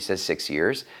school? He says 6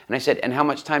 years. And I said, and how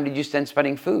much time did you spend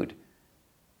studying food?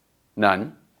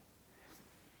 None.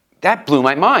 That blew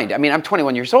my mind. I mean, I'm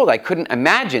 21 years old. I couldn't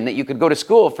imagine that you could go to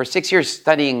school for 6 years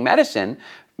studying medicine,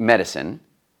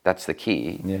 that's the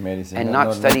key, and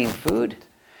not studying food.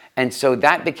 And so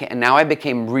now I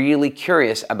became really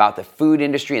curious about the food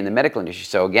industry and the medical industry.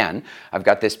 So again, I've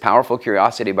got this powerful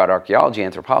curiosity about archaeology,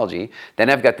 anthropology. Then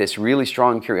I've got this really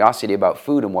strong curiosity about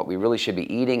food and what we really should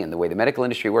be eating and the way the medical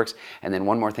industry works. And then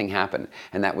one more thing happened,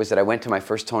 and that was that I went to my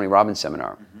first Tony Robbins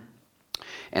seminar. Mm-hmm.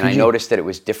 And I noticed that it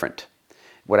was different.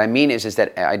 What I mean is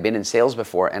that I'd been in sales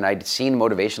before, and I'd seen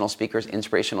motivational speakers,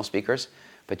 inspirational speakers.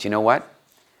 But you know what?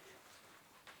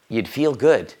 You'd feel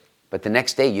good. But the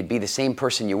next day, you'd be the same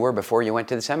person you were before you went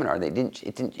to the seminar.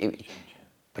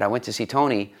 But I went to see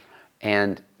Tony,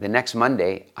 and the next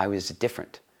Monday, I was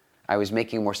different. I was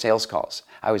making more sales calls.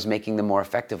 I was making them more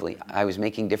effectively. I was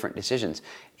making different decisions.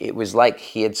 It was like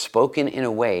he had spoken in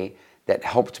a way that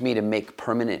helped me to make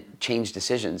permanent change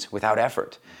decisions without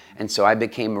effort. And so I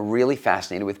became really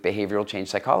fascinated with behavioral change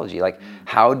psychology. Like,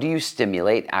 how do you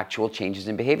stimulate actual changes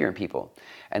in behavior in people?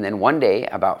 And then one day,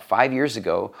 about 5 years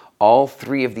ago, all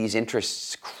three of these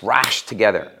interests crashed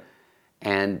together.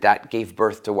 And that gave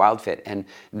birth to WildFit. And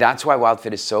that's why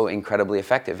WildFit is so incredibly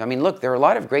effective. I mean, look, there are a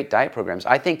lot of great diet programs.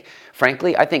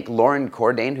 Frankly, I think Lauren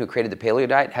Cordain, who created the paleo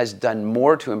diet, has done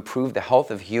more to improve the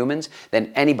health of humans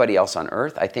than anybody else on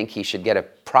earth. I think he should get a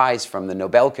prize from the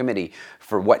Nobel Committee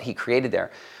for what he created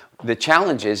there. The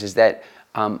challenge is that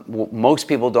most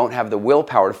people don't have the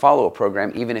willpower to follow a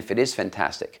program, even if it is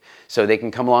fantastic. So they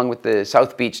can come along with the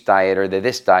South Beach diet or the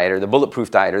this diet or the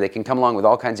bulletproof diet, or they can come along with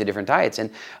all kinds of different diets, and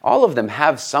all of them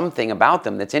have something about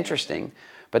them that's interesting.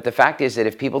 But the fact is that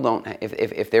if people don't,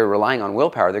 if they're relying on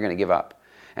willpower, they're going to give up.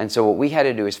 And so what we had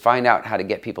to do is find out how to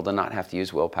get people to not have to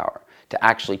use willpower, to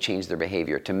actually change their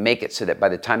behavior, to make it so that by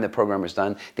the time the program was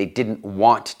done, they didn't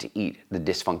want to eat the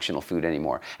dysfunctional food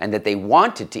anymore, and that they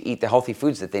wanted to eat the healthy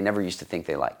foods that they never used to think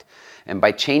they liked. And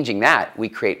by changing that, we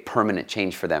create permanent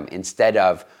change for them instead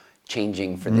of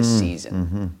changing for this season.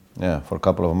 Mm-hmm. Yeah, for a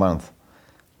couple of months.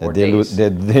 Or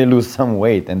They lose some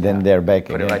weight and then they're back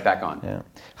Put again. it right back on. Yeah.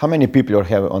 How many people you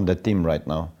have on the team right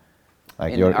now?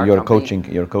 Like your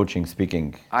coaching,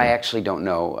 speaking. I actually don't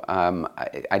know.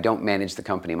 I don't manage the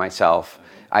company myself.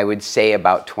 I would say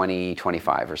about 20,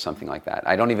 25 or something like that.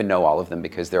 I don't even know all of them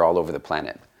because they're all over the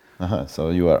planet. So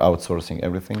you are outsourcing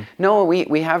everything? No,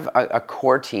 we have a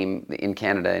core team in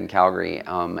Canada, in Calgary,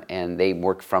 and they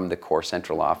work from the core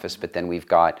central office. But then we've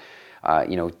got,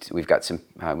 we've got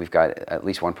at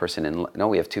least one person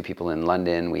we have two people in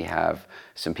London. We have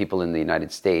some people in the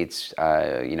United States,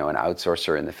 an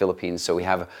outsourcer in the Philippines. So we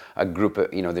have a group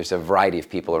of, there's a variety of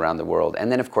people around the world.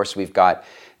 And then of course we've got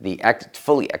the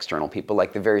fully external people,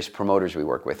 like the various promoters we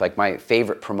work with. Like my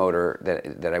favorite promoter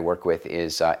that I work with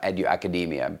is Edu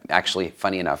Academia, actually,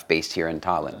 funny enough, based here in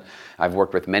Tallinn. I've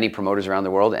worked with many promoters around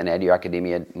the world, and Edu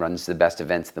Academia runs the best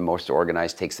events, the most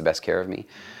organized, takes the best care of me.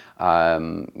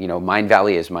 Mind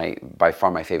Valley is by far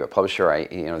my favorite publisher.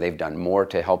 They've done more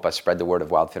to help us spread the word of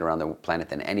WildFit around the planet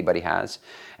than anybody has,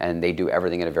 and they do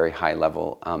everything at a very high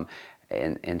level.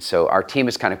 And so our team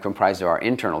is kind of comprised of our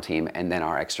internal team and then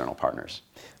our external partners.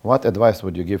 What advice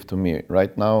would you give to me?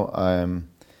 Right now, I'm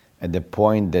at the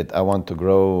point that I want to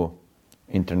grow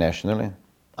internationally.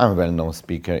 I'm a well-known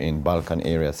speaker in Balkan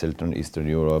area, Central Eastern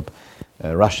Europe,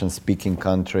 Russian-speaking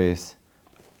countries.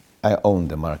 I own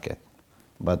the market.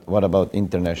 But what about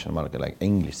international market, like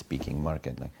English-speaking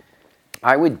market?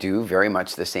 I would do very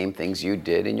much the same things you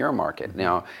did in your market.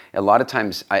 Now, a lot of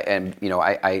times,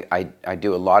 I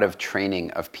do a lot of training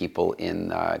of people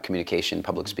in communication,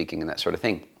 public speaking, and that sort of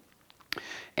thing.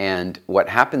 And what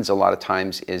happens a lot of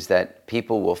times is that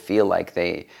people will feel like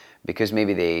because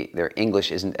maybe their English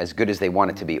isn't as good as they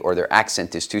want it to be, or their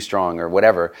accent is too strong, or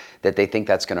whatever, that they think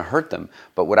that's going to hurt them.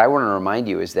 But what I want to remind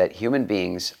you is that human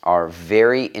beings are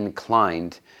very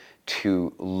inclined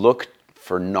to look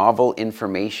for novel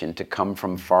information to come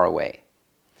from far away.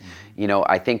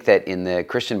 I think that in the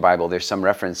Christian Bible, there's some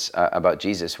reference about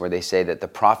Jesus where they say that the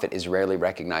prophet is rarely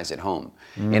recognized at home.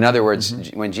 In other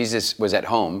words, when Jesus was at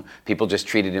home, people just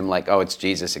treated him like, oh, it's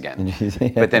Jesus again.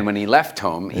 But then when he left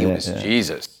home, he was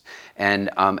Jesus.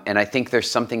 And I think there's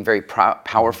something very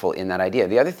powerful in that idea.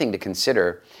 The other thing to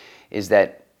consider is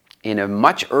that in a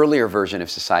much earlier version of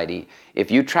society, if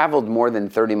you traveled more than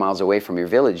 30 miles away from your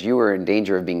village, you were in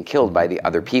danger of being killed by the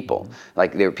other people.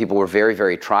 Like people were very,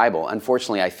 very tribal.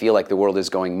 Unfortunately, I feel like the world is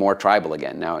going more tribal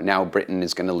again. Now Britain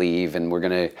is going to leave, and we're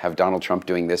going to have Donald Trump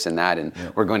doing this and that, and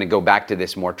we're going to go back to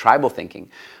this more tribal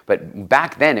thinking. But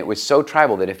back then, it was so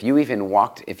tribal that if you even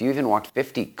walked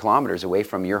 50 kilometers away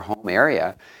from your home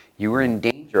area, you were in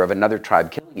danger of another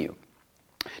tribe killing you.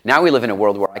 Now we live in a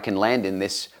world where I can land in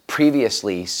this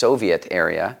previously Soviet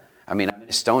area. I'm in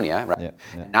Estonia, right?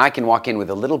 Yeah. Now I can walk in with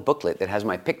a little booklet that has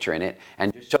my picture in it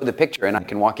and just show the picture, and I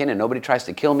can walk in and nobody tries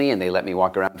to kill me, and they let me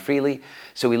walk around freely.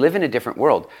 So we live in a different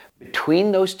world.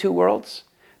 Between those two worlds,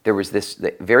 there was this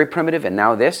very primitive and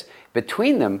now this.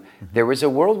 Between them, there was a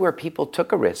world where people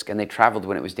took a risk and they traveled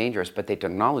when it was dangerous, but they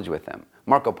took knowledge with them.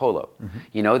 Marco Polo.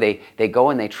 They go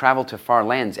and they travel to far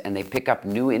lands and they pick up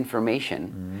new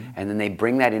information, and then they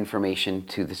bring that information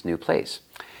to this new place.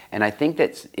 And I think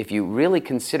that if you really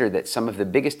consider that some of the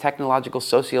biggest technological,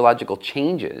 sociological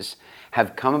changes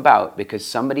have come about because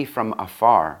somebody from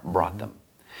afar brought them.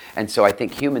 And so I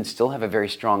think humans still have a very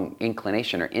strong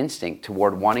inclination or instinct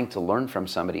toward wanting to learn from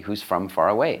somebody who's from far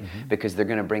away, because they're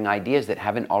going to bring ideas that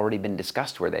haven't already been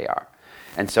discussed where they are.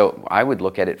 And so I would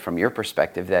look at it from your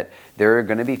perspective that there are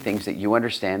going to be things that you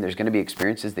understand, there's going to be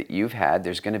experiences that you've had,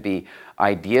 there's going to be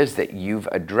ideas that you've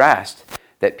addressed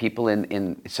that people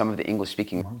in some of the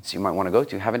English-speaking markets you might want to go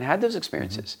to haven't had those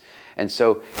experiences. And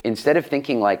so instead of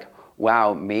thinking like,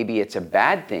 wow, maybe it's a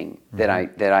bad thing that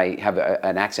I have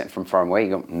an accent from far away, you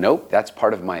go, nope, that's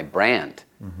part of my brand.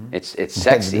 It's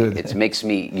sexy. It makes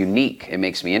me unique. It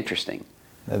makes me interesting.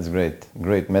 That's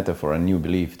great metaphor, a new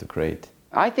belief to create.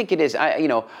 I think it is.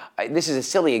 This is a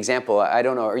silly example. I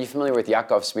don't know. Are you familiar with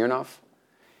Yakov Smirnoff?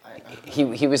 He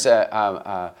was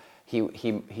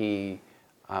he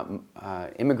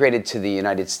immigrated to the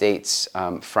United States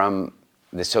from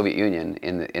the Soviet Union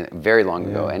very long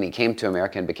ago, and he came to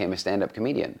America and became a stand-up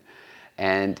comedian.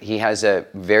 And he has a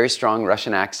very strong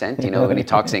Russian accent, you know, and he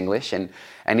talks English,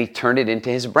 and he turned it into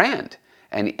his brand.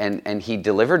 And he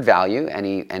delivered value, and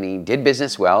he did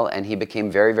business well, and he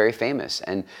became very, very famous.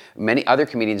 And many other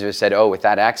comedians have said, oh, with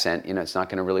that accent, you know, it's not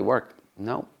going to really work.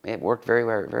 No, it worked very,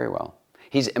 very, very well.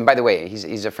 And by the way,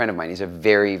 he's a friend of mine. He's a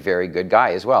very, very good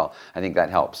guy as well. I think that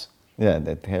helps. Yeah,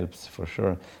 that helps for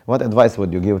sure. What advice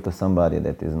would you give to somebody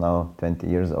that is now 20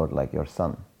 years old, like your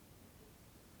son?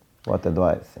 What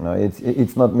advice? You know,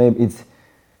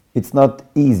 it's not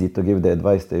easy to give the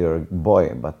advice to your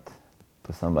boy, but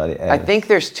to somebody else. I think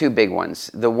there's two big ones.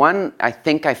 The one, I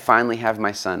think I finally have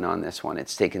my son on this one.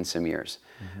 It's taken some years.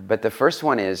 Mm-hmm. But the first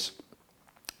one is,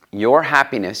 your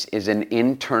happiness is an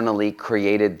internally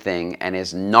created thing and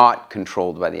is not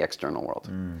controlled by the external world.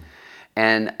 Mm.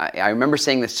 And I remember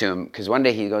saying this to him, because one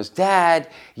day he goes, Dad,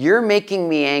 you're making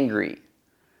me angry.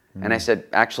 Mm. And I said,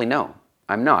 actually, no,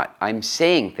 I'm not. I'm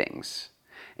saying things.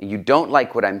 You don't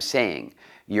like what I'm saying.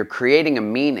 You're creating a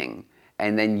meaning,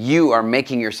 and then you are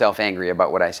making yourself angry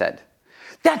about what I said.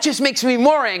 That just makes me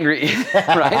more angry,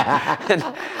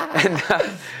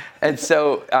 right? And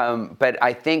so, but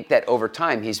I think that over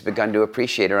time he's begun to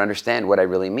appreciate or understand what I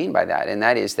really mean by that. And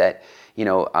that is that, you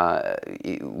know,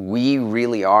 we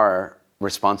really are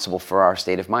responsible for our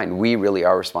state of mind. We really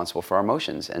are responsible for our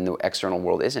emotions, and the external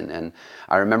world isn't. And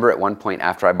I remember at one point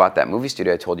after I bought that movie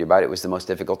studio I told you about, it was the most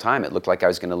difficult time. It looked like I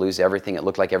was going to lose everything. It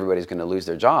looked like everybody was going to lose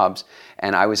their jobs.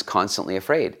 And I was constantly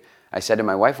afraid. I said to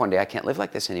my wife one day, I can't live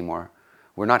like this anymore.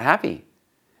 We're not happy.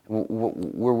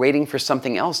 We're waiting for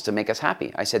something else to make us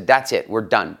happy. I said, that's it. We're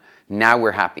done. Now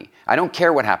we're happy. I don't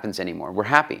care what happens anymore. We're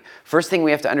happy. First thing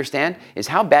we have to understand is,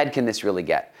 how bad can this really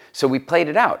get? So we played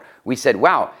it out. We said,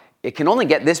 wow, it can only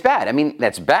get this bad. I mean,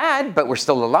 that's bad, but we're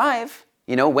still alive.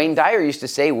 You know, Wayne Dyer used to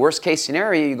say, worst case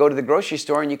scenario, you go to the grocery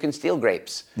store and you can steal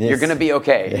grapes. Yes. You're going to be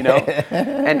okay, you know?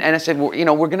 and I said, well, you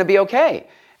know, we're going to be okay.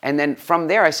 And then from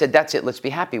there, I said, that's it, let's be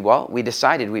happy. Well, we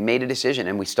decided, we made a decision,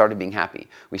 and we started being happy.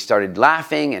 We started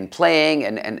laughing and playing,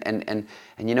 and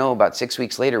you know, about 6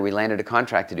 weeks later, we landed a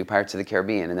contract to do Pirates of the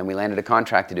Caribbean, and then we landed a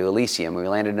contract to do Elysium, we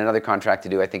landed another contract to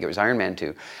do, I think it was Iron Man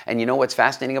 2. And you know what's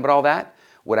fascinating about all that?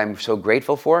 What I'm so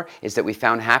grateful for is that we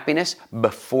found happiness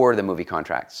before the movie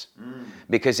contracts. Mm.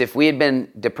 Because if we had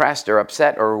been depressed or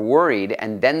upset or worried,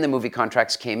 and then the movie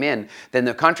contracts came in, then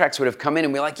the contracts would have come in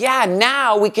and we're like, yeah,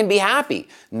 now we can be happy.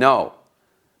 No,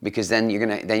 because then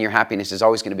your happiness is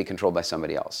always going to be controlled by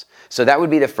somebody else. So that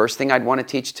would be the first thing I'd want to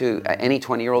teach to any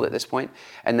 20-year-old at this point.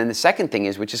 And then the second thing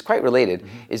is, which is quite related,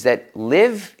 is that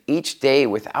live each day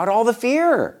without all the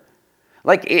fear.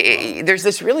 Like, there's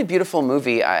this really beautiful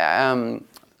movie,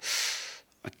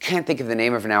 I can't think of the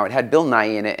name of it now. It had Bill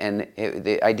Nighy in it, and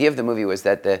the idea of the movie was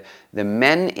that the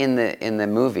men in the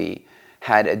movie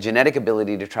had a genetic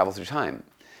ability to travel through time.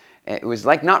 It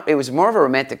was more of a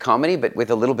romantic comedy, but with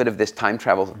a little bit of this time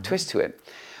travel twist to it.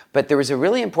 But there was a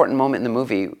really important moment in the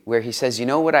movie where he says, you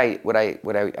know what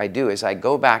I do is I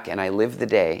go back and I live the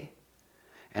day,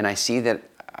 and I see that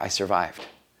I survived,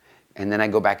 and then I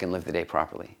go back and live the day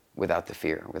properly, without the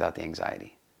fear, without the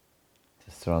anxiety.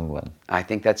 Strong one. I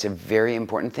think that's a very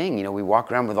important thing. You know, we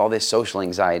walk around with all this social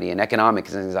anxiety and economic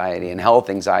anxiety and health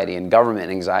anxiety and government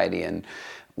anxiety. And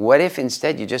what if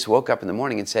instead you just woke up in the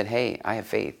morning and said, hey, I have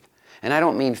faith? And I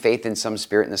don't mean faith in some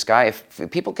spirit in the sky.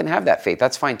 If people can have that faith,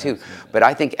 that's fine too. Absolutely. But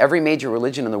I think every major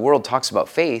religion in the world talks about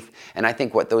faith. And I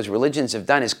think what those religions have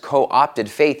done is co-opted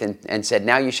faith and said,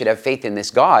 now you should have faith in this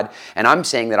God. And I'm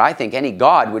saying that I think any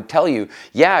God would tell you,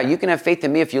 yeah, you can have faith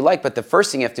in me if you like, but the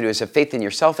first thing you have to do is have faith in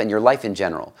yourself and your life in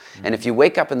general. Mm-hmm. And if you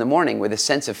wake up in the morning with a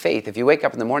sense of faith, if you wake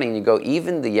up in the morning and you go,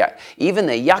 even the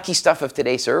yucky stuff of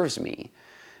today serves me,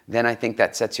 then I think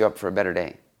that sets you up for a better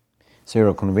day. So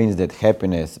you're convinced that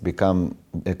happiness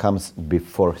comes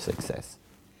before success?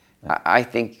 I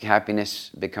think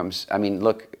happiness becomes,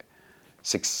 look,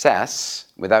 success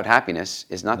without happiness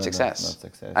is not success. Not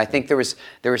success. I think there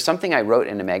was something I wrote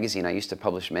in a magazine I used to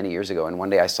publish many years ago, and one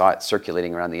day I saw it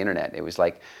circulating around the internet. It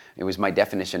was my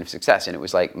definition of success, and it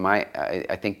was like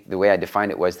I think the way I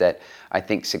defined it was that I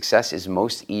think success is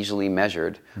most easily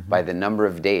measured by the number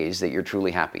of days that you're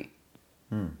truly happy.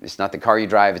 It's not the car you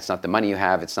drive, it's not the money you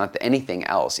have, it's not anything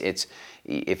else. It's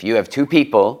if you have two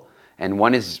people and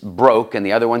one is broke and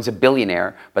the other one's a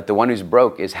billionaire, but the one who's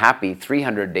broke is happy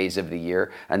 300 days of the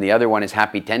year and the other one is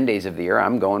happy 10 days of the year,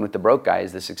 I'm going with the broke guy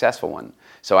as the successful one.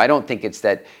 So I don't think it's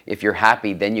that if you're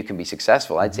happy, then you can be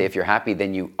successful. I'd say if you're happy,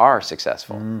 then you are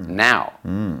successful. Now.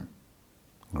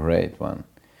 Great one.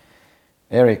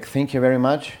 Eric, thank you very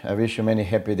much. I wish you many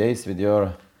happy days with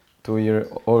your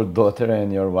 2-year-old daughter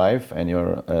and your wife and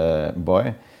your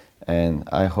boy. And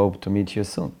I hope to meet you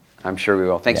soon. I'm sure we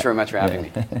will. Thanks very much for having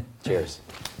me. Cheers.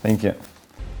 Thank you.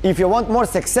 If you want more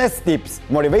success tips,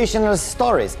 motivational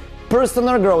stories,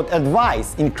 personal growth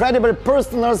advice, incredible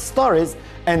personal stories,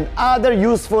 and other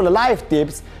useful life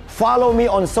tips, follow me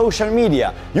on social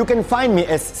media. You can find me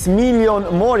as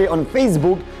Smiljan Mori on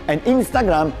Facebook and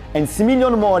Instagram, and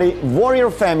Smiljan Mori Warrior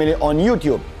Family on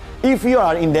YouTube. If you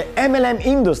are in the MLM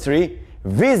industry,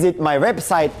 visit my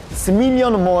website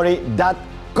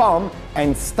smiljanmori.com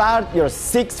and start your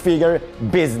 6-figure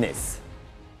business.